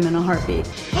marry them in a heartbeat.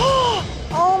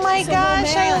 Oh my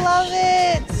gosh, I love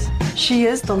it. She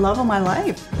is the love of my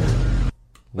life.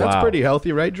 That's Wow. pretty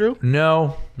healthy, right, Drew?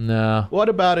 No. No. What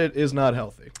about it is not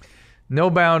healthy? No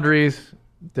boundaries.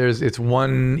 It's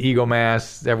one ego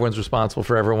mass. Everyone's responsible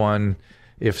for everyone.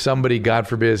 If somebody, God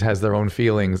forbid, has their own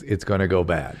feelings, it's going to go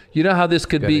bad. You know how this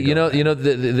could be. Gotta go.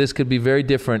 This could be very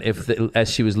different if, as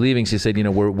she was leaving, she said,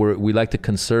 we like to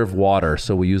conserve water,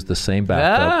 so we use the same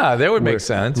bathtub. That would make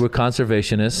sense. We're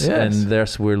conservationists,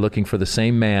 Yes. and we're looking for the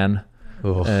same man.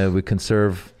 We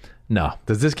conserve. No.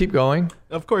 Does this keep going?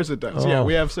 Of course it does. Yeah,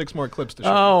 we have 6 more clips to show.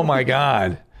 Oh, my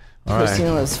God. All right.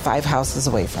 Christina lives 5 houses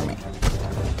away from me.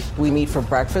 We meet for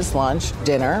breakfast, lunch,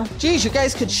 dinner. Geez, you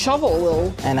guys could shovel a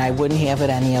little. And I wouldn't have it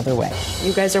any other way.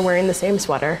 You guys are wearing the same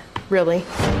sweater. Really?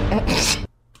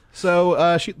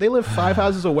 So they live 5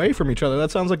 houses away from each other.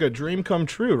 That sounds like a dream come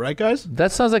true, right, guys?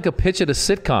 That sounds like a pitch at a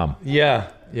sitcom. Yeah.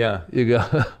 You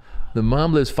go, the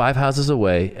mom lives 5 houses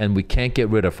away, and we can't get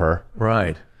rid of her.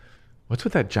 Right. What's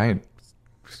with that giant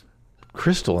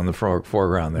crystal in the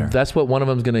foreground there? That's what one of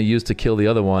them's going to use to kill the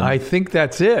other one. I think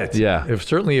that's it. Yeah.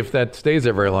 If that stays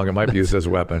there very long, it might be used as a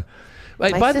weapon.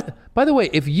 By the way,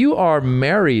 if you are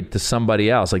married to somebody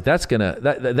else, like that's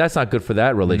not good for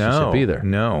that relationship either.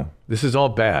 No. This is all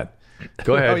bad.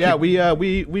 Go ahead. Oh yeah,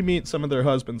 we meet some of their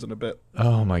husbands in a bit.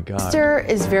 Oh my God. Sister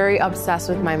is very obsessed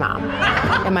with my mom.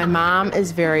 And my mom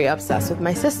is very obsessed with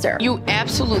my sister. You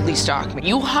absolutely stalked me.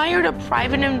 You hired a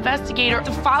private investigator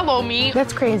to follow me.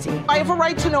 That's crazy. I have a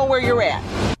right to know where you're at.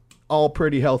 All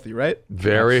pretty healthy, right?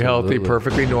 Very healthy,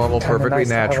 perfectly normal, perfectly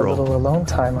natural. alone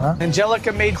time, huh?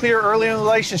 Angelica made clear early in the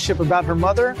relationship about her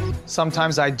mother.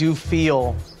 Sometimes I do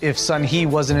feel if Sun Hee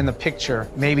wasn't in the picture,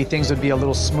 maybe things would be a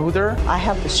little smoother. I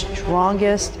have the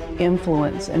strongest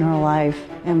influence in her life,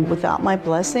 and without my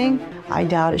blessing, I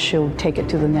doubt if she'll take it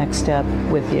to the next step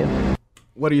with you.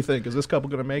 What do you think? Is this couple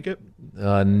going to make it?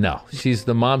 No.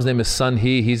 The mom's name is Sun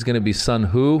Hee. He's going to be Sun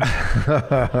Who.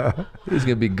 He's going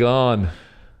to be gone.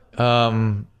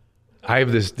 I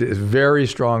have this very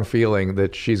strong feeling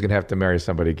that she's going to have to marry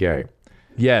somebody gay.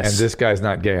 Yes. And this guy's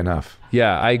not gay enough.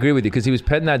 Yeah, I agree with you because he was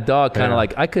petting that dog kind of Yeah.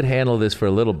 like, I could handle this for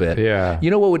a little bit. Yeah.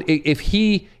 You know what would, if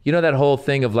he, that whole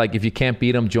thing of like, if you can't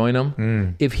beat him, join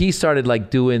him. If he started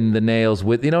like doing the nails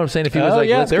with, you know what I'm saying? If he was like,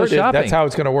 let's go shopping. That's how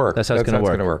it's going to work. That's how it's going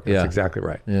to work. That's Yeah. exactly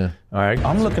right. Yeah. All right.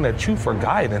 I'm looking at you for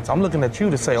guidance. I'm looking at you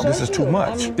to say, this is too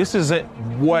much. This isn't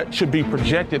what should be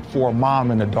projected for a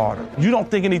mom and a daughter. You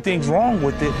don't think anything's wrong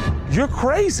with it. You're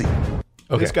crazy.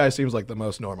 Okay. This guy seems like the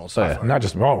most normal so far. Not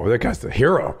just that guy's the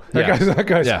hero. That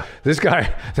guy's Yeah. this guy.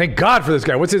 Thank God for this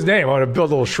guy. What's his name? I want to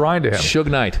build a little shrine to him. Suge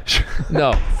Knight.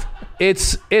 No.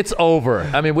 It's over.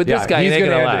 I mean, with this guy, he's he ain't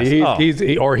going to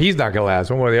last. He's not going to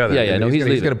last. One way or the other. Yeah, no, he's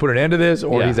going to put an end to this,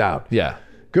 or he's out. Yeah.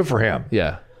 Good for him.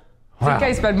 Yeah. Wow. I think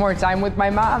I spend more time with my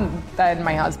mom than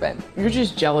my husband. You're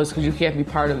just jealous because you can't be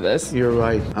part of this. You're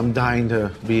right. I'm dying to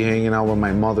be hanging out with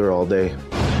my mother all day.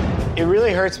 It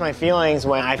really hurts my feelings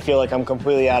when I feel like I'm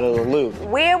completely out of the loop.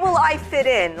 Where will I fit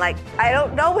in? Like, I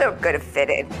don't know where I'm going to fit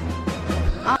in.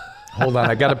 Hold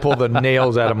on, I got to pull the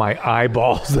nails out of my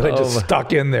eyeballs that I just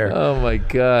stuck in there. Oh my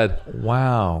God.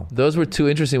 Wow. Those were two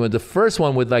interesting ones. The first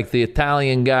one with like the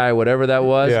Italian guy, whatever that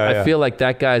was. Yeah, I yeah. feel like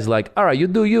that guy's like, all right, you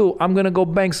do you. I'm going to go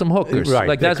bang some hookers. Right.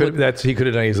 Like He could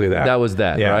have done easily that. That was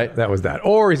that, yeah, right? That was that.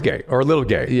 Or he's gay, or a little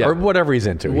gay, Yeah. or whatever he's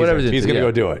into. Whatever he's going to yeah.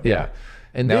 go do it. Yeah.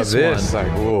 And Now this one.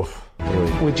 like, oof.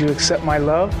 Would you accept my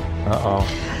love?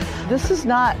 Uh-oh. This is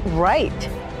not right.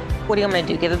 What do you want me to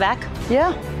do? Give it back?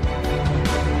 Yeah.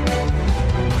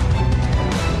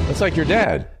 It's like your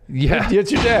dad. Yeah.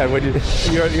 It's your dad. When you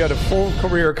had a full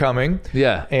career coming.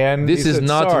 Yeah. And This he is said,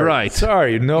 not sorry, right.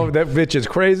 Sorry, no, that bitch is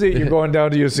crazy. You're going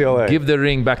down to UCLA. Give the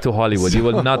ring back to Hollywood. You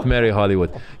will not marry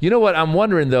Hollywood. You know what? I'm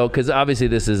wondering though, because obviously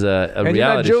this is a and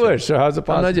reality you're not Jewish, show. so how's it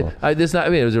I'm not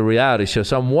possible? it was a reality show.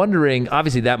 So I'm wondering,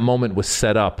 obviously that moment was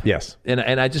set up. Yes. And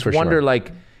I just For wonder sure.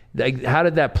 like how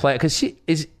did that play? Because she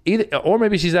is either, or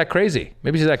maybe she's that crazy.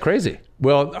 Maybe she's that crazy.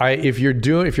 Well, if you're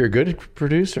a good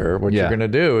producer, what Yeah. you're going to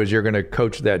do is you're going to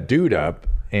coach that dude up,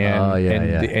 and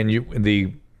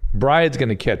the bride's going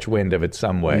to catch wind of it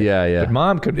some way. Yeah, yeah.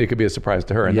 But it could be a surprise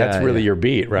to her, and Yeah, that's really yeah. your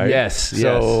beat, right? Yes,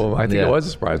 So yes. I think Yeah. it was a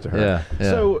surprise to her. Yeah.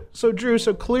 yeah. So Drew,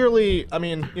 clearly, I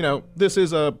mean, this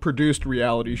is a produced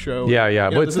reality show. Yeah.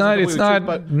 But this it's not. isn't It's not.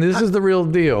 completely true, This is the real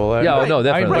deal. Yeah, no,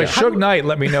 definitely. Suge Knight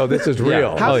let me know this is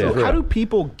real. How, Oh, yeah. how do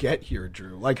people get here,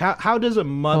 Drew? Like, how does a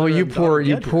mother? Oh, you and daughter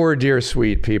get here? poor dear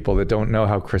sweet people that don't know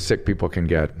how sick people can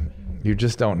get. You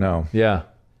just don't know. Yeah.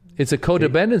 It's a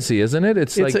codependency, isn't it?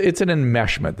 It's like it's an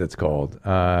enmeshment that's called,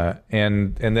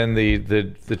 and then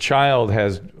the child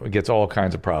gets all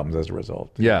kinds of problems as a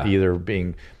result. Yeah. Either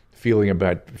feeling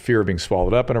about fear of being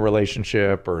swallowed up in a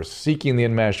relationship, or seeking the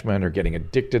enmeshment, or getting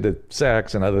addicted to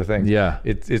sex and other things. Yeah.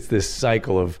 It's this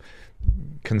cycle of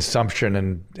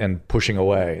consumption and pushing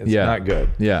away. It's not good.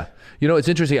 Yeah. You know, it's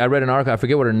interesting. I read an article. I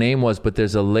forget what her name was, but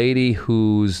there's a lady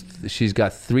she's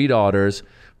got 3 daughters.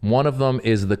 One of them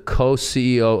is the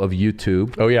co-CEO of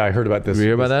YouTube. Oh yeah, I heard about this. You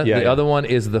hear about that? Yeah, the other one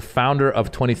is the founder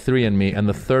of 23andMe, and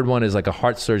the third one is like a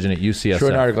heart surgeon at UCSF.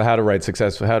 Short article: How to raise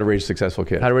successful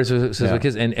kids. How to raise successful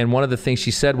kids. And one of the things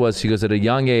she said was, she goes, at a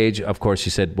young age, of course,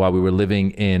 she said, while we were living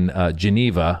in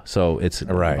Geneva, so it's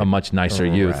a much nicer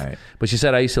youth. Right. But she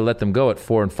said, I used to let them go at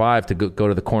 4 and 5 to go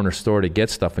to the corner store to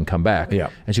get stuff and come back. Yeah.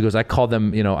 And she goes, I called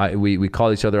them, we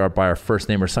call each other by our first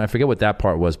name or something. I forget what that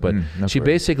part was, but she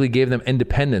basically gave them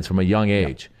independence from a young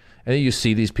age. And then you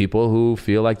see these people who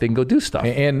feel like they can go do stuff.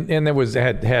 And there was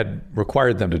had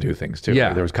required them to do things too.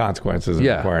 Yeah. There was consequences and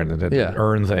required them to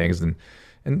earn things, and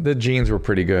the genes were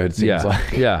pretty good, it seems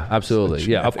like. Yeah, absolutely.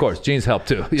 Yeah, of course. Genes help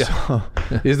too. Yeah. So,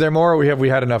 is there more? We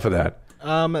had enough of that.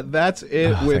 That's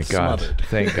it with thank God. Smothered.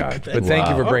 Thank God. But thank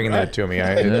you for bringing that to me.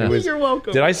 You're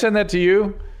welcome. Did I send that to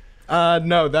you?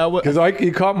 No, that was because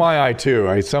you caught my eye too.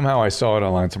 I saw it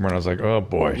online somewhere, and I was like, "Oh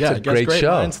boy, yeah, it's a great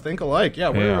show." Minds think alike. Yeah,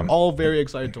 we're all very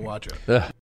excited to watch it.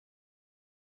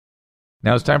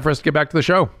 Now it's time for us to get back to the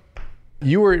show.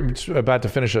 You were about to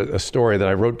finish a story that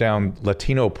I wrote down: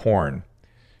 Latino porn.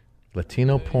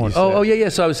 Latino porn. Oh yeah.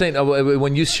 So I was saying,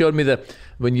 when you showed me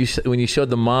when you showed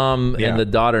the mom and the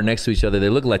daughter next to each other, they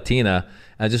look Latina.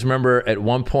 I just remember at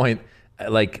one point,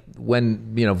 like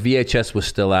when VHS was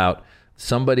still out,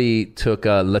 somebody took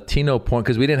a Latino porn,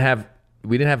 because we didn't have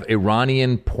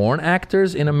Iranian porn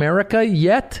actors in America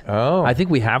yet. Oh, I think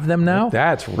we have them now.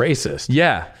 That's racist.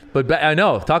 Yeah. But I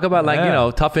know, talk about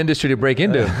tough industry to break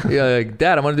into. Like,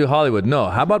 Dad, I'm going to do Hollywood. No,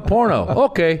 how about porno?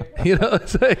 Okay.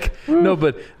 It's like, no,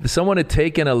 but someone had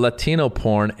taken a Latino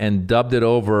porn and dubbed it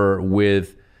over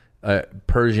with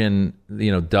Persian,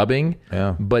 dubbing.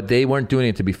 Yeah. But they weren't doing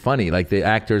it to be funny. Like, the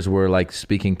actors were like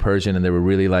speaking Persian, and they were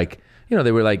really like,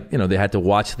 they were like, they had to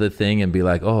watch the thing and be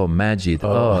like, oh, Majid,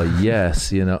 oh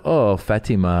yes, oh,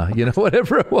 Fatima,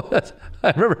 whatever it was.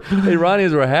 I remember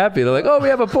Iranians were happy. They're like, oh, we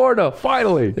have a porno,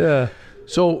 finally. Yeah.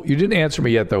 So you didn't answer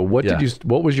me yet, though. What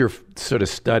was your sort of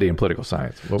study in political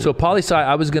science? So poli-sci,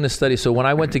 I was going to study. So when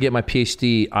I went to get my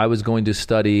PhD, I was going to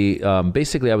study,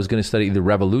 basically I was going to study either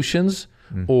revolutions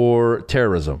or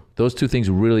terrorism. Those two things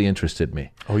really interested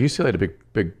me. Oh, UCLA had a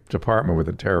big department with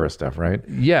the terrorist stuff, right?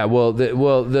 Yeah.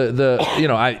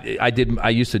 I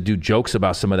used to do jokes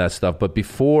about some of that stuff, but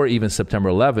before even September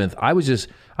 11th, I was just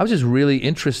really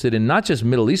interested in not just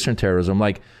Middle Eastern terrorism.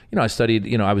 Like, I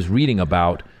studied, I was reading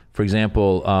about, for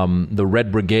example, the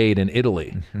Red Brigade in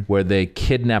Italy, where they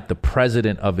kidnapped the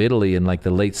president of Italy in like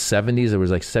the late 70s. It was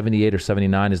like 78 or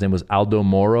 79. His name was Aldo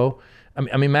Moro. I mean,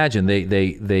 imagine they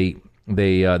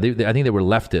I think they were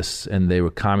leftists and they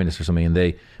were communists or something, and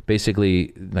they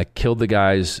basically like killed the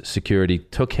guy's security,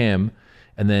 took him,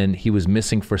 and then he was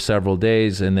missing for several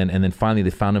days, and then finally they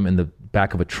found him in the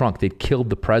back of a trunk. They'd killed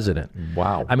the president.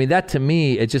 Wow. I mean, that to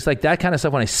me, it's just like that kind of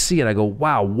stuff. When I see it, I go,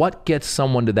 wow, what gets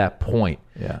someone to that point?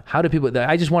 Yeah. How do people?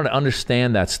 I just want to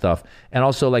understand that stuff. And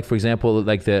also, like, for example,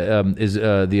 like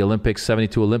the Olympics,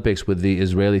 72 Olympics with the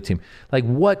Israeli team. Like,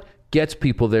 what gets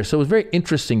people there? So it was very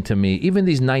interesting to me. Even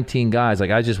these 19 guys,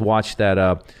 like I just watched that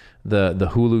the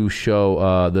Hulu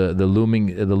show, the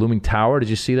Looming Tower. Did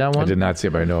you see that one? I did not see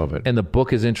it, but I know of it. And the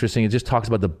book is interesting. It just talks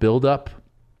about the buildup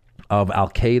of Al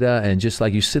Qaeda, and just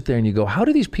like you sit there and you go, how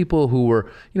do these people who were,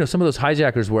 some of those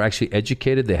hijackers were actually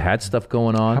educated? They had stuff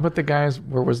going on. How about the guys?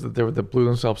 Where was it? They blew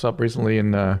themselves up recently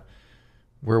in.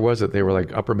 Where was it? They were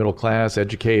like upper middle class,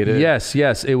 educated. Yes.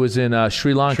 It was in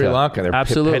Sri Lanka. They're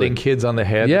absolutely petting kids on the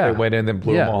head. Yeah. They went in and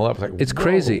blew them all up. It's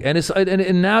crazy, and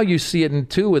and now you see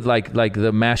it too with like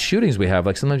the mass shootings we have.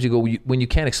 Like sometimes you go when you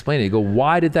can't explain it, you go,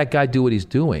 why did that guy do what he's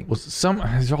doing? Well,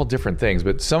 these are all different things,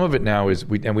 but some of it now is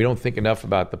we don't think enough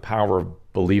about the power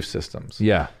of belief systems.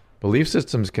 Yeah, belief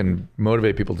systems can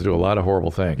motivate people to do a lot of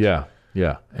horrible things. Yeah,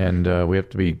 and we have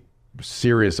to be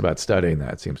serious about studying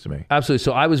that, it seems to me. Absolutely.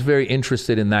 So I was very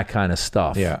interested in that kind of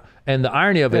stuff. Yeah. And the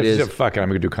irony of it is, fuck it, I'm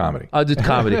going to do comedy. I'll do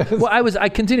comedy. Well, I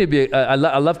continue to be, I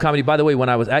love comedy. By the way, when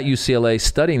I was at UCLA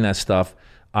studying that stuff,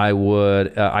 I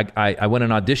would I went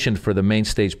and auditioned for the main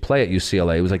stage play at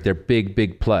UCLA. It was like their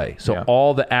big play. So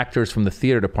all the actors from the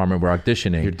theater department were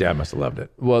auditioning. Your dad must have loved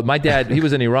it. Well, my dad, he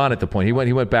was in Iran at the point. He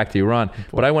went back to Iran.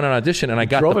 But I went on audition and I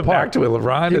got drove the it part. back to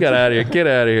Iran. You got out of here. Get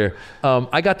out of here.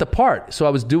 I got the part. So I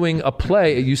was doing a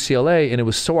play at UCLA and it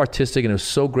was so artistic and it was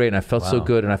so great and I felt so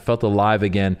good and I felt alive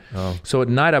again. Oh. So at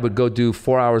night I would go do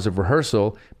 4 hours of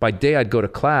rehearsal. By day I'd go to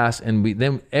class and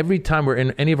then every time we're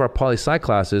in any of our poli-sci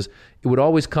classes, it would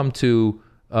always come to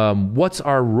what's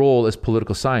our role as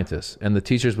political scientists? And the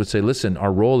teachers would say, listen,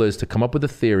 our role is to come up with a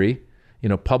theory,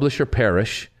 publish or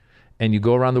perish, and you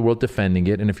go around the world defending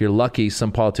it. And if you're lucky,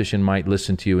 some politician might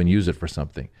listen to you and use it for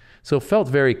something. So it felt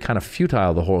very kind of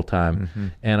futile the whole time. Mm-hmm.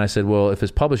 And I said, well, if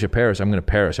it's publish or perish, I'm going to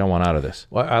perish. I want out of this.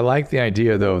 Well, I like the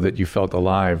idea, though, that you felt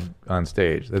alive on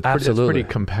stage. That's a pretty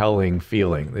compelling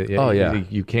feeling.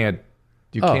 You can't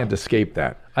escape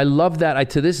that. I love that.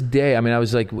 To this day, I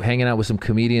was like hanging out with some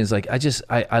comedians. Like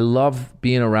I love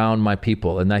being around my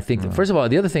people. And I think that, first of all,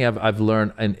 the other thing I've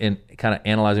learned in kind of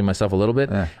analyzing myself a little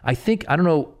bit, I think, I don't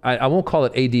know, I won't call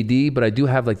it ADD, but I do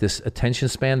have like this attention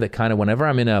span that kind of whenever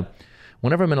I'm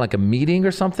in like a meeting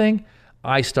or something,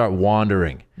 I start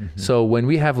wandering. Mm-hmm. So when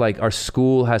we have like our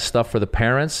school has stuff for the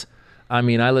parents, I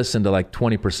listen to like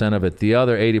 20% of it. The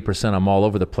other 80%, I'm all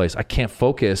over the place. I can't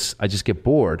focus. I just get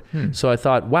bored. So I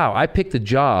thought, wow, I picked a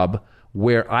job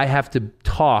where I have to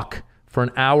talk for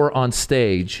an hour on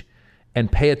stage and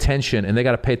pay attention, and they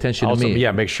got to pay attention to me.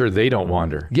 Yeah, make sure they don't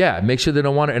wander. Yeah, make sure they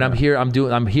don't wander. And I'm here,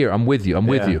 I'm with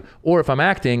you. Or if I'm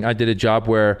acting, I did a job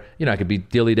where, I could be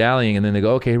dilly-dallying, and then they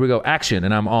go, okay, here we go, action,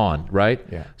 and I'm on, right?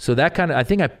 Yeah. So that kind of, I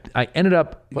think I ended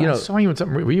up, I saw you in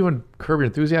something, were you in Curb Your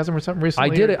Enthusiasm or something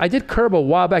recently? I did Curb a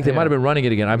while back. They might have been running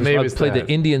it again. I played the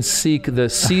Indian Sikh, the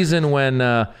season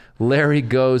when Larry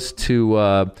goes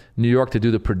to New York to do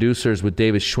the producers with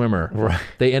David Schwimmer. Right.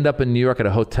 They end up in New York at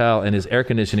a hotel and his air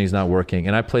conditioning is not working.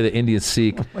 And I play the Indian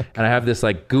Sikh and I have this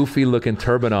like goofy looking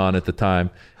turban on at the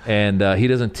time. And he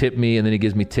doesn't tip me and then he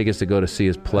gives me tickets to go to see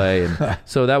his play. And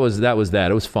so that was that.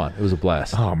 It was fun. It was a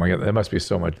blast. Oh my God, that must be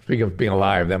so much. Speaking of being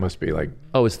alive, that must be like...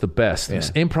 Oh, it's the best. Yeah.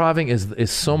 Improving is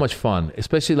so much fun.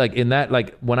 Especially like in that,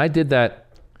 like when I did that,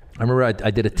 I remember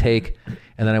I did a take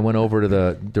and then I went over to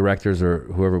the directors or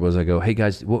whoever it was. I go, hey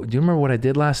guys, do you remember what I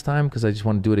did last time? Because I just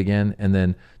want to do it again. And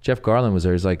then Jeff Garland was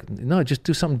there. He's like, no, just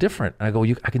do something different. And I go,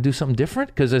 I can do something different?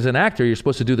 Because as an actor, you're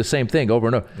supposed to do the same thing over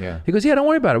and over. Yeah. He goes, yeah, don't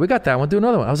worry about it. We got that one. Do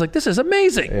another one. I was like, this is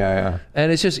amazing. Yeah.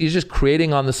 And it's just, you're just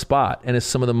creating on the spot. And it's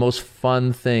some of the most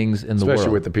fun things in the world.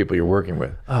 Especially with the people you're working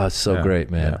with. Oh, it's so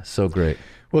great, man. Yeah. So great.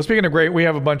 Well, speaking of great, we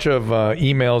have a bunch of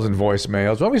emails and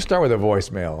voicemails. Why don't we start with a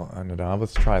voicemail, Nadav?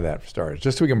 Let's try that for starters,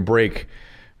 just so we can break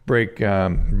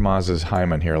Maz's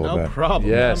hymen here a little bit. No problem.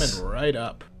 Yes. Coming right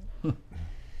up.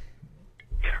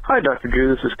 Hi, Dr.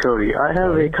 Drew. This is Cody. I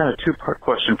have a kind of two-part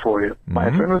question for you. Mm-hmm.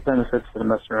 My friend with benefits that I'm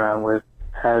messing around with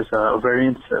has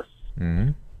ovarian cysts. Mm-hmm.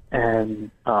 And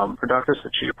her doctor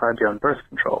said she should probably be on birth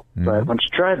control. Mm-hmm. But when she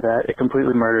tried that, it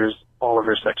completely murders all of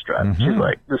her sex drive. Mm-hmm. She's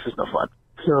like, this is no fun.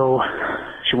 So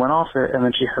she went off it, and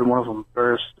then she had one of them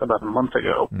burst about a month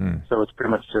ago. So it's pretty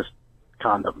much just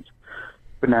condoms.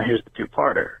 But now here's the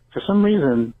two-parter. For some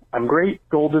reason, I'm great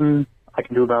golden. I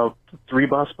can do about 3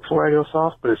 buffs before I go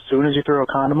soft, but as soon as you throw a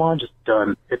condom on, just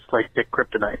done. It's like dick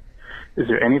kryptonite. Is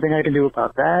there anything I can do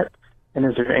about that? And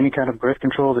is there any kind of birth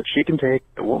control that she can take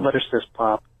that won't let her cyst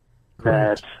pop,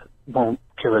 that won't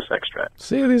kill her sex drive?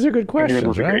 See, these are good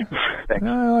questions, right? Thanks.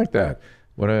 I like that.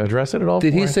 Want to address it at all?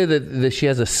 Did he say that she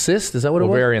has a cyst? Is that what it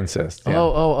was? Ovarian cyst. Yeah.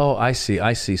 Oh, I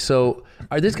see. So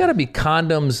there's got to be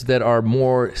condoms that are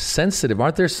more sensitive.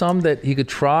 Aren't there some that he could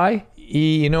try?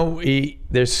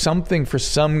 There's something for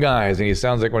some guys, and he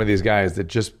sounds like one of these guys that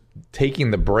just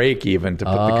taking the break even to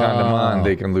put the condom on,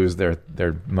 they can lose their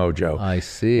mojo. I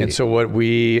see. And so what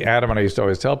Adam and I used to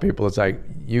always tell people, it's like,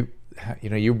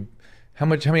 how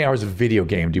many hours of video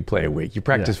game do you play a week? You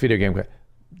practice video game.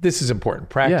 This is important.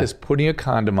 Practice putting a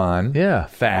condom on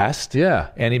fast. Yeah.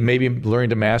 And maybe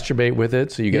learning to masturbate with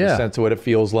it so you get a sense of what it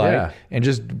feels like. Yeah. And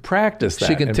just practice that.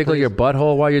 She can tickle your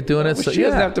butthole while you're doing it. So she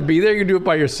doesn't have to be there. You can do it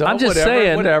by yourself. I'm just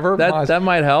saying. Whatever. That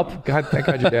might help. God, thank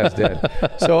God your dad's dead.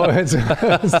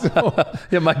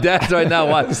 Yeah, my dad's right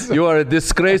now. You are a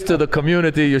disgrace to the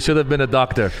community. You should have been a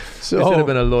doctor. You should have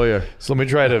been a lawyer. So let me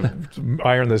try to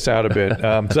iron this out a bit.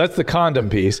 So that's the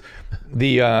condom piece.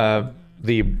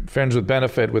 The friends with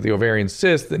benefit with the ovarian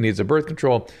cyst that needs a birth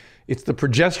control, it's the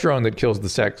progesterone that kills the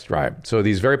sex drive. So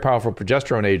these very powerful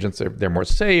progesterone agents, they're more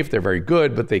safe, they're very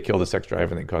good, but they kill the sex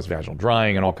drive and they cause vaginal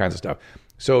drying and all kinds of stuff.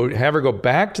 So have her go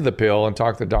back to the pill and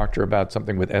talk to the doctor about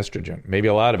something with estrogen, maybe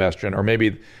a lot of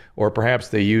estrogen, or perhaps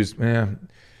they use,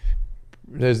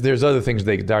 there's other things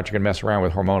the doctor can mess around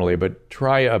with hormonally, but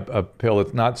try a pill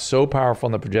that's not so powerful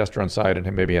on the progesterone side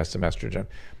and maybe has some estrogen,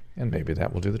 and maybe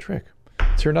that will do the trick.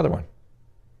 Let's hear another one.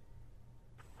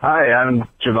 Hi, I'm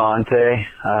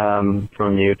Javante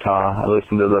from Utah. I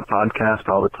listen to the podcast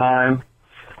all the time.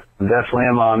 I'm definitely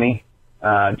a mommy.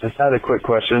 Just had a quick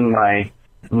question. My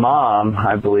mom,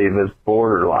 I believe, is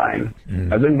borderline.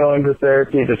 I've been going to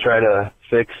therapy to try to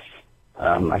fix.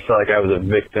 I feel like I was a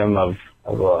victim of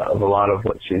a lot of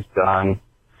what she's done,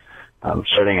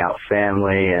 shutting out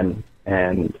family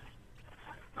and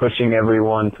pushing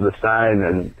everyone to the side.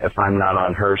 And if I'm not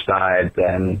on her side,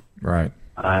 then right.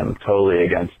 I'm totally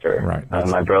against her. Right.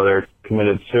 My brother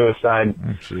committed suicide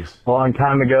a long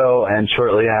time ago, and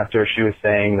shortly after, she was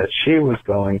saying that she was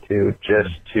going to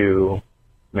just to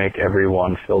make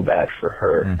everyone feel bad for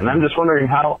her. And I'm just wondering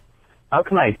how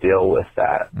can I deal with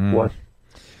that? What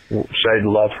should I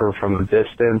love her from a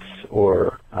distance,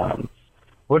 or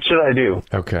what should I do?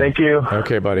 Okay. Thank you.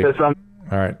 Okay, buddy. Piss on,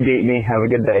 all right. Beat me. Have a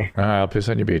good day. I'll piss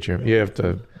on you, beat you. You have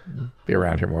to be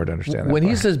around here more to understand that. When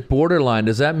he says borderline,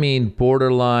 does that mean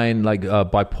borderline like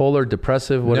bipolar,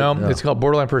 depressive? No, it's called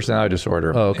borderline personality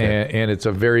disorder. Oh, okay. And it's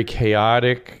a very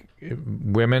chaotic.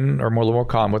 Women are a little more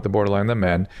common with the borderline than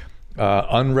men.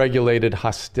 Unregulated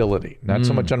hostility, not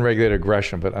so much unregulated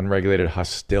aggression, but unregulated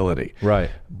hostility. Right.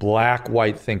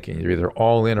 Black-white thinking. You're either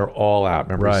all in or all out.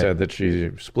 Remember, I said that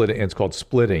she split it. It's called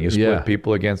splitting. You split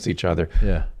people against each other.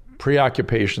 Yeah.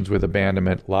 Preoccupations with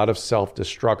abandonment, a lot of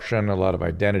self-destruction, a lot of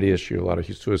identity issue, a lot of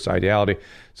suicidality.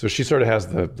 So she sort of has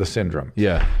the syndrome.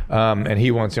 Yeah. And he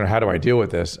wants, how do I deal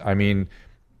with this? I mean,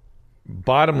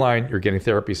 bottom line, you're getting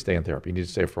therapy, stay in therapy. You need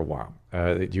to stay for a while.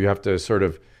 You have to sort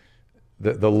of,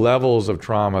 the levels of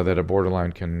trauma that a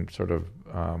borderline can sort of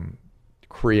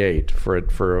create for a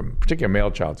particular male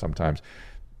child sometimes,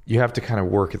 you have to kind of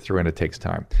work it through, and it takes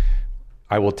time.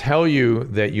 I will tell you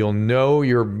that you'll know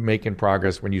you're making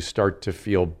progress when you start to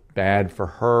feel bad for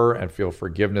her and feel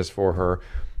forgiveness for her,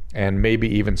 and maybe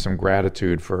even some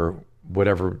gratitude for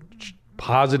whatever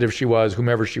positive she was,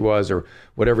 whomever she was, or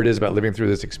whatever it is about living through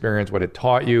this experience, what it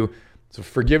taught you. So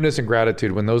forgiveness and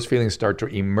gratitude, when those feelings start to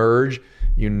emerge,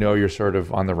 you know you're sort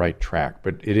of on the right track.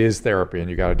 But it is therapy, and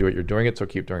you got to do it. You're doing it, so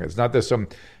keep doing it. It's not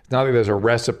like there's a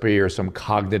recipe or some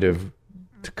cognitive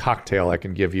cocktail I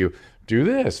can give you. Do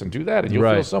this and do that, and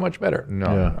you'll feel so much better.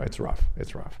 No, it's rough.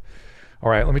 It's rough. All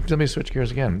right, let me switch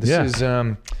gears again. This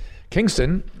is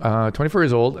Kingston, 24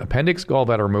 years old, appendix,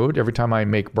 gallbladder removed. Every time I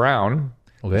make brown,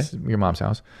 this is your mom's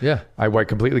house. Yeah. I wipe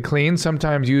completely clean,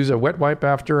 sometimes use a wet wipe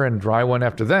after and dry one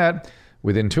after that.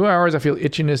 Within 2 hours, I feel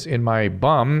itchiness in my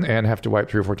bum and have to wipe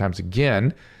 3 or 4 times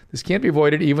again. This can't be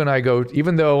avoided even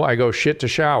though I go shit to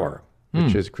shower,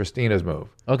 which is Christina's move.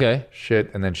 Okay. Shit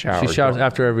and then shower. She showers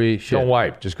after every shit. Don't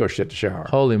wipe. Just go shit to shower.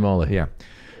 Holy moly. Yeah.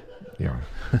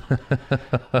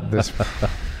 This.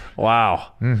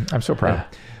 Wow. I'm so proud.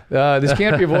 This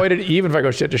can't be avoided even if I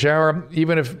go shit to shower.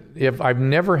 Even if I've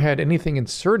never had anything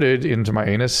inserted into my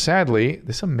anus. Sadly,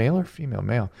 this is a male or female?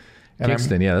 Male. And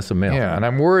Kingston, that's a male. Yeah, and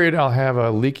I'm worried I'll have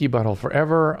a leaky butthole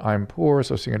forever. I'm poor,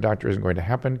 so seeing a doctor isn't going to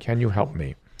happen. Can you help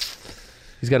me?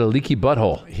 He's got a leaky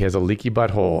butthole. He has a leaky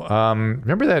butthole.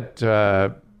 Remember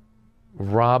that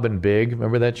Rob and Big?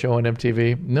 Remember that show on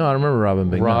MTV? No, I remember Rob and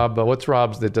Big. Rob, what's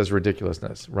Rob's that does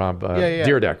ridiculousness? Rob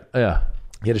Deerdeck. Yeah.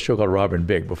 He had a show called Rob and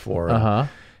Big before.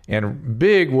 And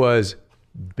Big was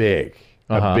big.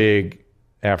 A big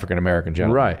African-American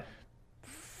gentleman. Right.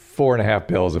 4.5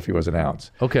 bills if he was an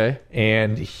ounce. Okay.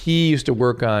 And he used to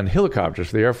work on helicopters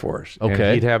for the Air Force.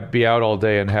 Okay. And he'd be out all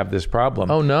day and have this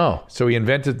problem. Oh, no. So he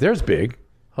invented, there's Big.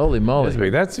 Holy moly.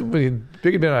 That's Big.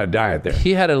 Big had been on a diet there.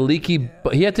 He had a leaky,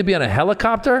 he had to be on a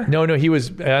helicopter? No, he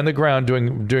was on the ground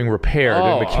doing repair,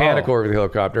 doing mechanical over the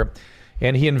helicopter.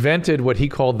 And he invented what he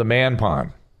called the man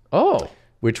pond. Oh.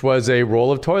 Which was a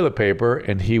roll of toilet paper,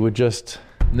 and he would just...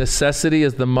 Necessity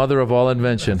is the mother of all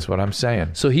invention. That's what I'm saying.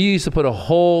 So he used to put a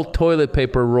whole toilet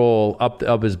paper roll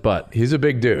up his butt. He's a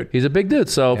big dude.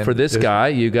 So and for this guy,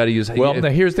 you got to use... Well, now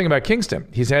here's the thing about Kingston.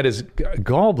 He's had his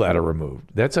gallbladder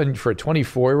removed. That's for a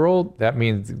 24-year-old, that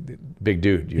means big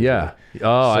dude. Usually. Yeah.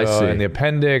 I see. And the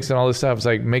appendix and all this stuff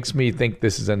makes me think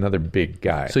this is another big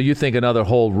guy. So you think another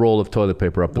whole roll of toilet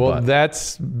paper up the butt? Well,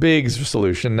 that's Big's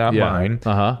solution, not mine.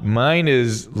 Mine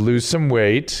is lose some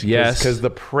weight. Yes. Because the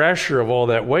pressure of all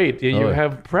that weight, you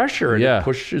have pressure and it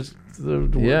pushes to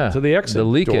the exit the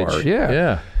leakage door.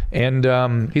 Yeah.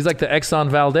 And he's like the Exxon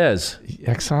Valdez.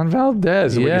 Exxon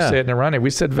Valdez. When you say it in Iranian, we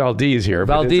said Valdez here.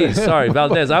 Valdez, sorry,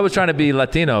 Valdez. I was trying to be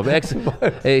Latino.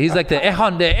 He's like the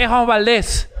Ejon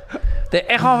Valdez. The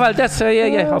Ejon Valdez.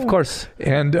 Yeah, of course.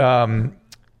 And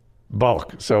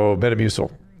bulk, so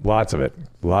Metamucil. Lots of it.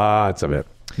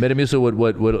 Metamucil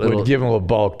would give him a little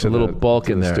bulk to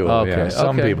in there. stool. Okay. Yeah.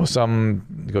 Some people, some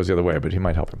goes the other way, but he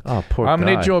might help him. Oh, poor I'm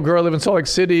guy. an 8-year-old girl. I live in Salt Lake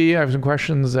City. I have some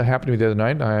questions that happened to me the other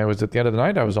night. I was at the end of the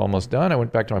night. I was almost done. I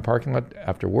went back to my parking lot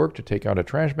after work to take out a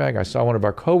trash bag. I saw one of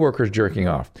our coworkers jerking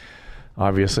off.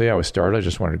 Obviously, I was startled. I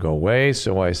just wanted to go away.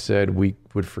 So I said we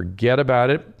would forget about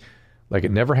it like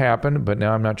it never happened. But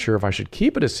now I'm not sure if I should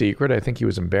keep it a secret. I think he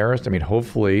was embarrassed. I mean,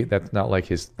 hopefully that's not like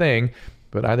his thing.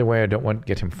 But either way, I don't want to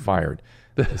get him fired.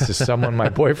 This is someone my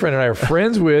boyfriend and I are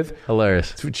friends with.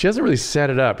 Hilarious. She hasn't really set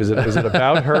it up. Is it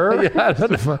about her?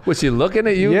 Yeah, was she looking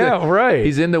at you? Yeah, right.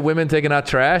 He's into women taking out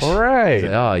trash? Right.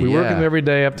 Like, we work with him every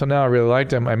day up till now. I really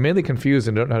liked him. I'm mainly confused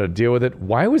and don't know how to deal with it.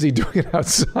 Why was he doing it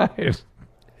outside?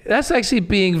 That's actually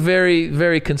being very,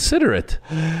 very considerate.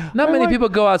 Not many people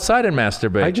go outside and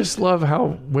masturbate. I just love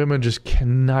how women just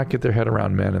cannot get their head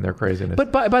around men and their craziness.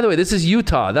 But by the way, this is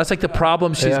Utah. That's like the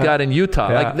problem she's got in Utah.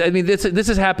 Yeah. Like, I mean, this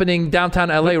is happening downtown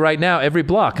LA right now, every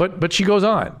block. But she goes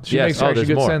on. She makes actually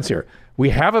good sense here. We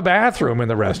have a bathroom in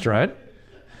the restaurant.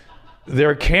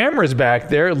 There are cameras back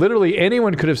there. Literally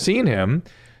anyone could have seen him.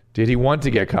 Did he want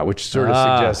to get caught? Which sort of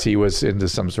suggests he was into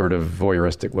some sort of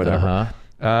voyeuristic whatever.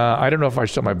 I don't know if I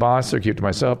should tell my boss or keep it to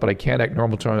myself, but I can't act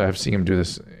normal to him. I've seen him do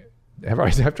this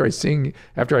after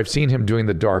I've seen him doing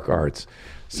the dark arts.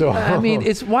 So I mean,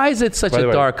 why is it such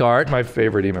a dark art? My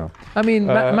favorite email. I mean,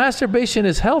 masturbation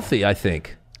is healthy, I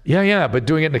think. Yeah, but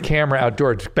doing it in the camera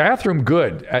outdoors, bathroom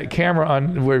good, camera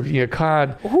on where you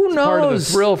caught. Who knows? Part of the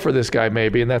thrill for this guy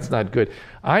maybe, and that's not good.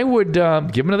 I would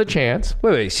give him another chance.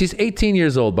 Wait, she's 18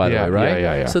 years old, by the way, right?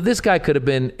 Yeah. So this guy could have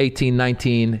been 18,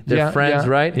 19. They're friends,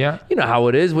 right? Yeah. You know how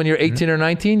it is when you're 18 or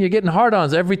 19, you're getting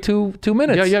hard-ons every two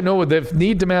minutes. Yeah. No, the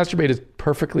need to masturbate is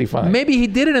perfectly fine. Maybe he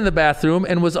did it in the bathroom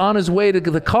and was on his way to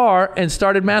the car and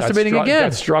started masturbating again.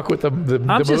 Got struck with the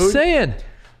I'm just mood. saying.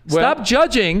 Stop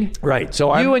judging. Right.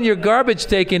 So you and your garbage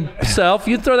taking self.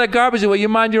 You throw that garbage away. You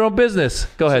mind your own business.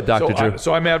 Go ahead, Dr. Drew.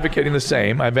 So I'm advocating the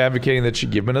same. I'm advocating that she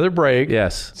give him another break.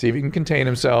 Yes. See if he can contain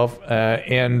himself.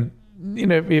 And you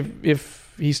know,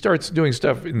 if he starts doing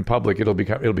stuff in public, it'll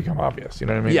become obvious. You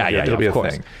know what I mean? Yeah, it'll be of a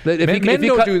course.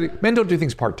 thing. Men don't do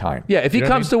things part time. Yeah. If he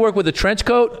comes to work with a trench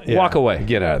coat, walk away.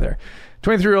 Get out of there.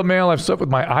 23-year-old male, I've slept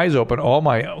with my eyes open all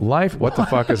my life. What the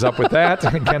fuck is up with that?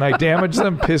 Can I damage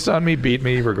them? Piss on me, beat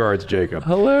me. Regards, Jacob.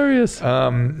 Hilarious.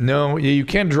 No, you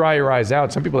can dry your eyes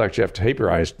out. Some people actually have to tape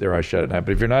their eyes shut at night.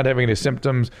 But if you're not having any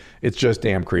symptoms, it's just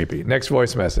damn creepy. Next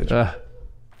voice message.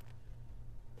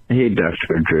 Hey,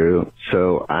 Dr. Drew.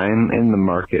 So I'm in the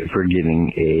market for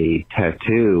getting a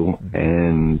tattoo,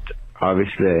 and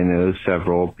obviously I know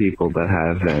several people that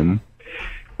have them,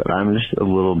 but I'm just a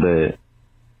little bit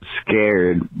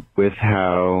scared with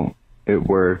how it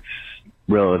works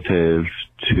relative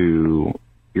to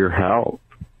your health,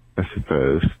 I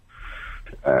suppose.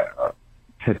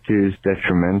 Tattoos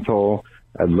detrimental?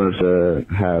 I'd love to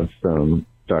have some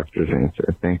doctor's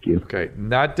answer. Thank you. Okay,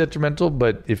 not detrimental,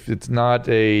 but if it's not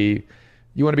you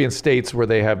want to be in states where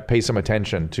they pay some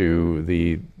attention to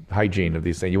the hygiene of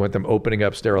these things. You want them opening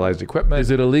up sterilized equipment. Is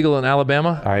it illegal in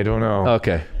Alabama? I don't know.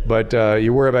 Okay. But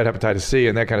you worry about hepatitis C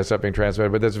and that kind of stuff being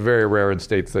transmitted, but that's very rare in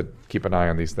states that keep an eye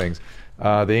on these things.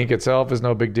 The ink itself is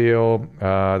no big deal.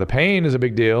 The pain is a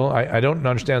big deal. I don't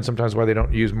understand sometimes why they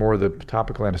don't use more of the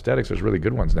topical anesthetics. There's really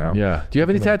good ones now. Yeah. Do you have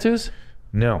any tattoos?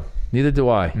 No. Neither do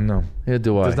I. No. Neither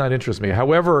do I. It does not interest me.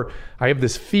 However, I have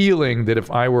this feeling that if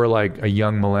I were like a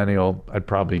young millennial,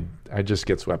 I'd just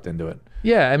get swept into it.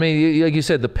 Yeah, I mean, like you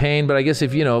said, the pain, but I guess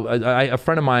if, a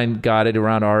friend of mine got it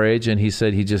around our age, and he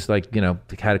said he just had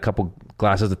a couple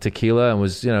glasses of tequila and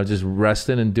was, just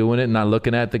resting and doing it and not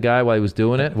looking at the guy while he was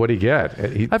doing it. What'd he get?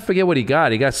 I forget what he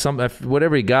got. He got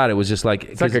whatever he got, it was just like...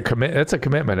 It's like that's a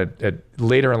commitment at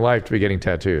later in life to be getting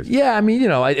tattoos. Yeah, I mean,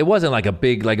 it wasn't like a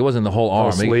big, it wasn't the whole arm.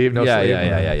 No sleeve.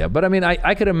 Yeah. But I mean,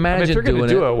 I could imagine if you're going to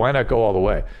do it, why not go all the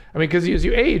way? I mean, because as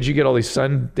you age, you get all these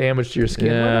sun damage to your skin.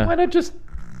 Yeah. Why not just...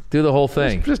 do the whole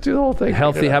thing. Just do the whole thing.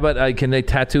 Healthy. How about can they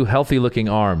tattoo healthy-looking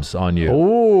arms on you?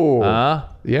 Oh,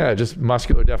 yeah, just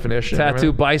muscular definition.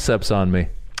 Tattoo biceps on me.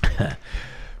 For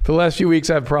the last few weeks,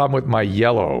 I have a problem with my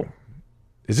yellow.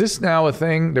 Is this now a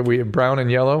thing that we have brown and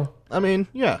yellow? I mean,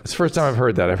 yeah. It's the first time I've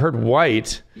heard that. I've heard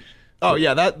white. Oh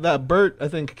yeah, that Bert I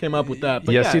think came up with that.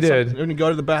 But yes, he did. When you go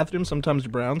to the bathroom, sometimes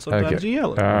you're brown, sometimes you're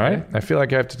yellow. All right. I feel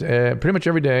like I have to pretty much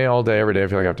every day, all day, every day. I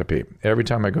feel like I have to pee. Every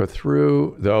time I go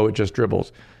through, though, it just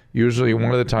dribbles. Usually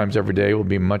one of the times every day will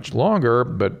be much longer,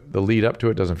 but the lead up to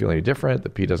it doesn't feel any different. The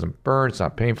pee doesn't burn. It's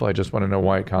not painful. I just want to know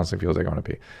why it constantly feels like I want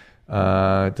to pee.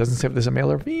 It doesn't say if this is a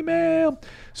male or female.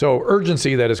 So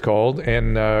urgency, that is called,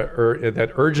 and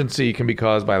that urgency can be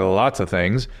caused by lots of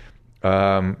things.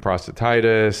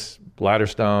 prostatitis, bladder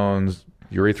stones,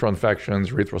 urethral infections,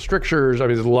 urethral strictures. I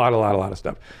mean, there's a lot of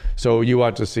stuff. So you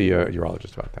ought to see a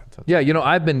urologist about that. Yeah,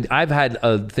 I've had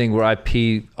a thing where I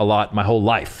pee a lot my whole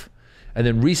life. And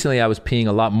then recently I was peeing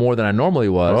a lot more than I normally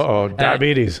was.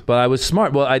 Diabetes. But I was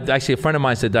smart. Well, actually, a friend of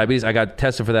mine said diabetes. I got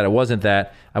tested for that. It wasn't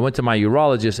that. I went to my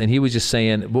urologist, and he was just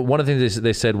saying, but one of the things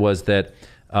they said was that,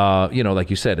 like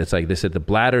you said, it's like they said the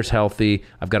bladder's healthy.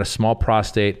 I've got a small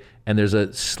prostate, and there's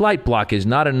a slight blockage,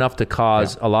 not enough to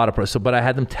cause a lot of. So, but I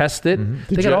had them test it.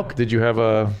 Mm-hmm. Did you have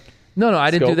a? No,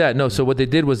 I didn't do that. No, so what they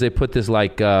did was they put this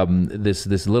like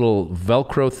this little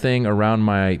Velcro thing around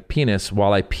my penis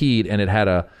while I peed, and it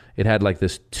had like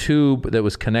this tube that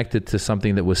was connected to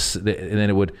something that was, and then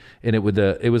it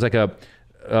was like a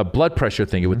blood pressure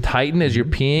thing. It would tighten as you're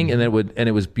peeing, and then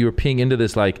you were peeing into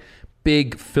this like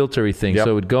big filtery thing. Yep.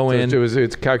 So it would go in.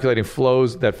 It's calculating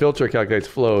flows. That filter calculates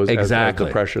flows as the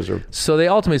pressures are. So they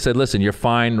ultimately said, listen, you're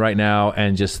fine right now,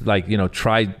 and just like,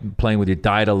 try playing with your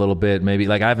diet a little bit. Maybe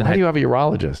like I haven't. Why do you have a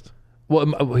urologist? Well,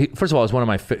 first of all, it's one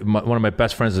of my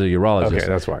best friends is a urologist. Okay,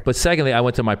 that's why. But secondly, I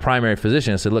went to my primary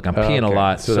physician and said, "Look, I'm peeing a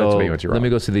lot, so that's me, let me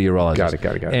go see the urologist."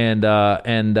 Got it.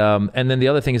 And then the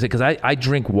other thing is that because I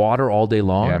drink water all day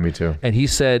long. Yeah, me too. And he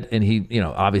said, and he,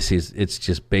 obviously it's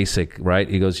just basic, right?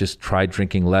 He goes, just try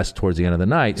drinking less towards the end of the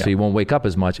night, so you won't wake up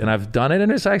as much. And I've done it, and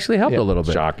it's actually helped a little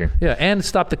bit. Shocking. Yeah, and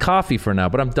stop the coffee for now,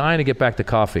 but I'm dying to get back to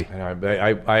coffee.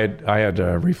 I had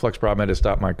a reflux problem. I had to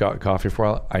stop my coffee for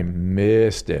a while. I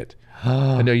missed it.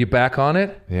 I know you're back on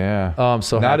it. Yeah. Oh, I'm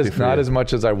so happy for you. Not as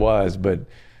much as I was, but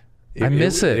I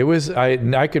miss it. It was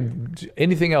I could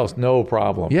anything else, no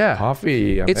problem. Yeah,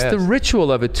 coffee. It's the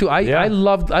ritual of it too. I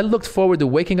looked forward to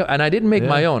waking up, and I didn't make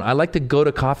my own. I like to go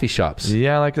to coffee shops.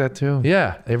 Yeah, I like that too.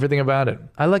 Yeah, everything about it.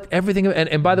 I liked everything.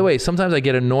 And by the way, sometimes I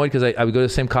get annoyed because I would go to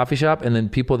the same coffee shop, and then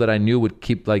people that I knew would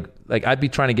keep like I'd be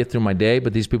trying to get through my day,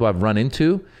 but these people I've run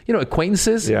into,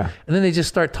 acquaintances. Yeah. And then they just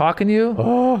start talking to you.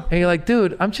 Oh. And you're like,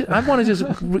 dude, I want to just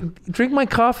drink my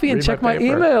coffee and check my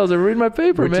emails or read my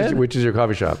paper, man. Which is your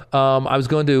coffee shop? I was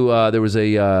going to. There was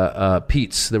a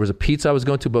Pete's. There was a Pete's I was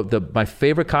going to, but my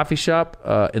favorite coffee shop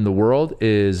in the world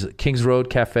is Kings Road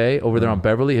Cafe over there on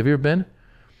Beverly. Have you ever been?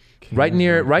 Right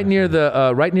near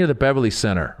the Beverly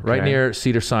Center, right near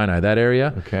Cedar Sinai, that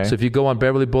area. Okay. So if you go on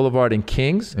Beverly Boulevard in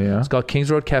Kings, it's called Kings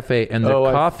Road Cafe, and their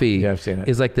coffee I've seen it.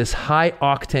 is like this high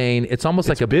octane. It's almost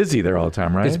like busy there all the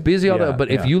time, right? It's busy all the.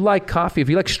 But if you like coffee, if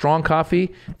you like strong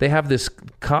coffee, they have this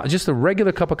just a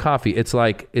regular cup of coffee. It's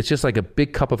just like a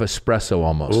big cup of espresso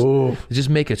almost. Ooh. They just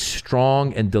make it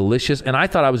strong and delicious. And I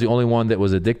thought I was the only one that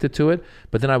was addicted to it.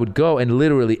 But then I would go, and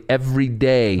literally every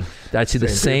day I'd see the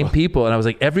same people, and I was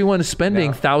like, everyone is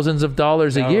spending thousands of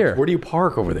dollars a year. Where do you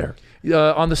park over there?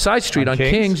 On the side street on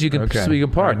Kings, you can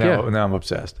park. Now I'm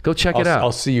obsessed. Go check it out.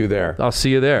 I'll see you there. I'll see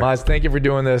you there. Maz, thank you for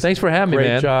doing this. Thanks for having me,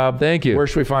 man. Great job. Thank you. Where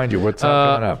should we find you? What's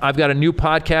coming up? I've got a new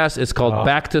podcast. It's called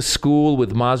Back to School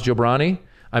with Maz Jobrani.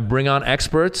 I bring on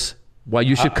experts. Why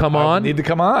you should come on. Need to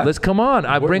come on. Let's come on.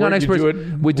 I bring on experts.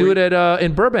 We do it at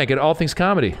in Burbank at All Things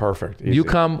Comedy. Perfect. Easy. You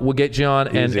come, we'll get you on,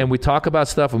 and we talk about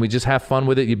stuff, and we just have fun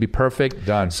with it. You'd be perfect.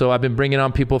 Done. So I've been bringing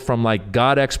on people from like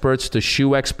God experts to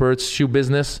shoe experts, shoe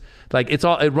business. Like it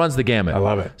runs the gamut. I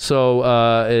love it.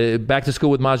 So Back to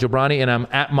School with Maz Jobrani, and I'm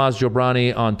at Maz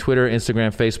Jobrani on Twitter,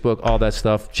 Instagram, Facebook, all that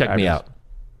stuff. Check me out.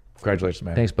 Congratulations,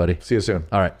 man. Thanks, buddy. See you soon.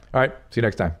 All right. See you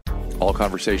next time. All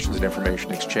conversations and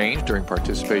information exchanged during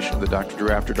participation in the Dr. Drew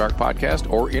After Dark podcast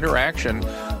or interaction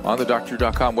on the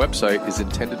drdrew.com website is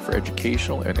intended for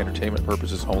educational and entertainment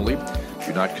purposes only.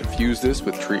 Do not confuse this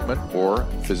with treatment or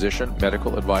physician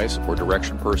medical advice or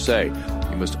direction per se.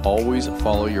 You must always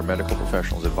follow your medical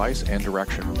professional's advice and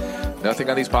direction. Nothing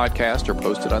on these podcasts or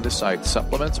posted on this site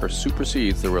supplements or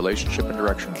supersedes the relationship and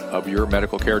direction of your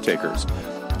medical caretakers.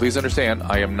 Please understand,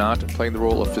 I am not playing the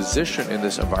role of physician in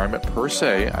this environment per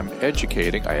se. I'm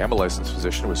educating. I am a licensed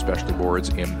physician with specialty boards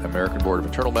in American Board of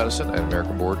Internal Medicine and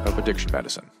American Board of Addiction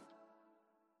Medicine.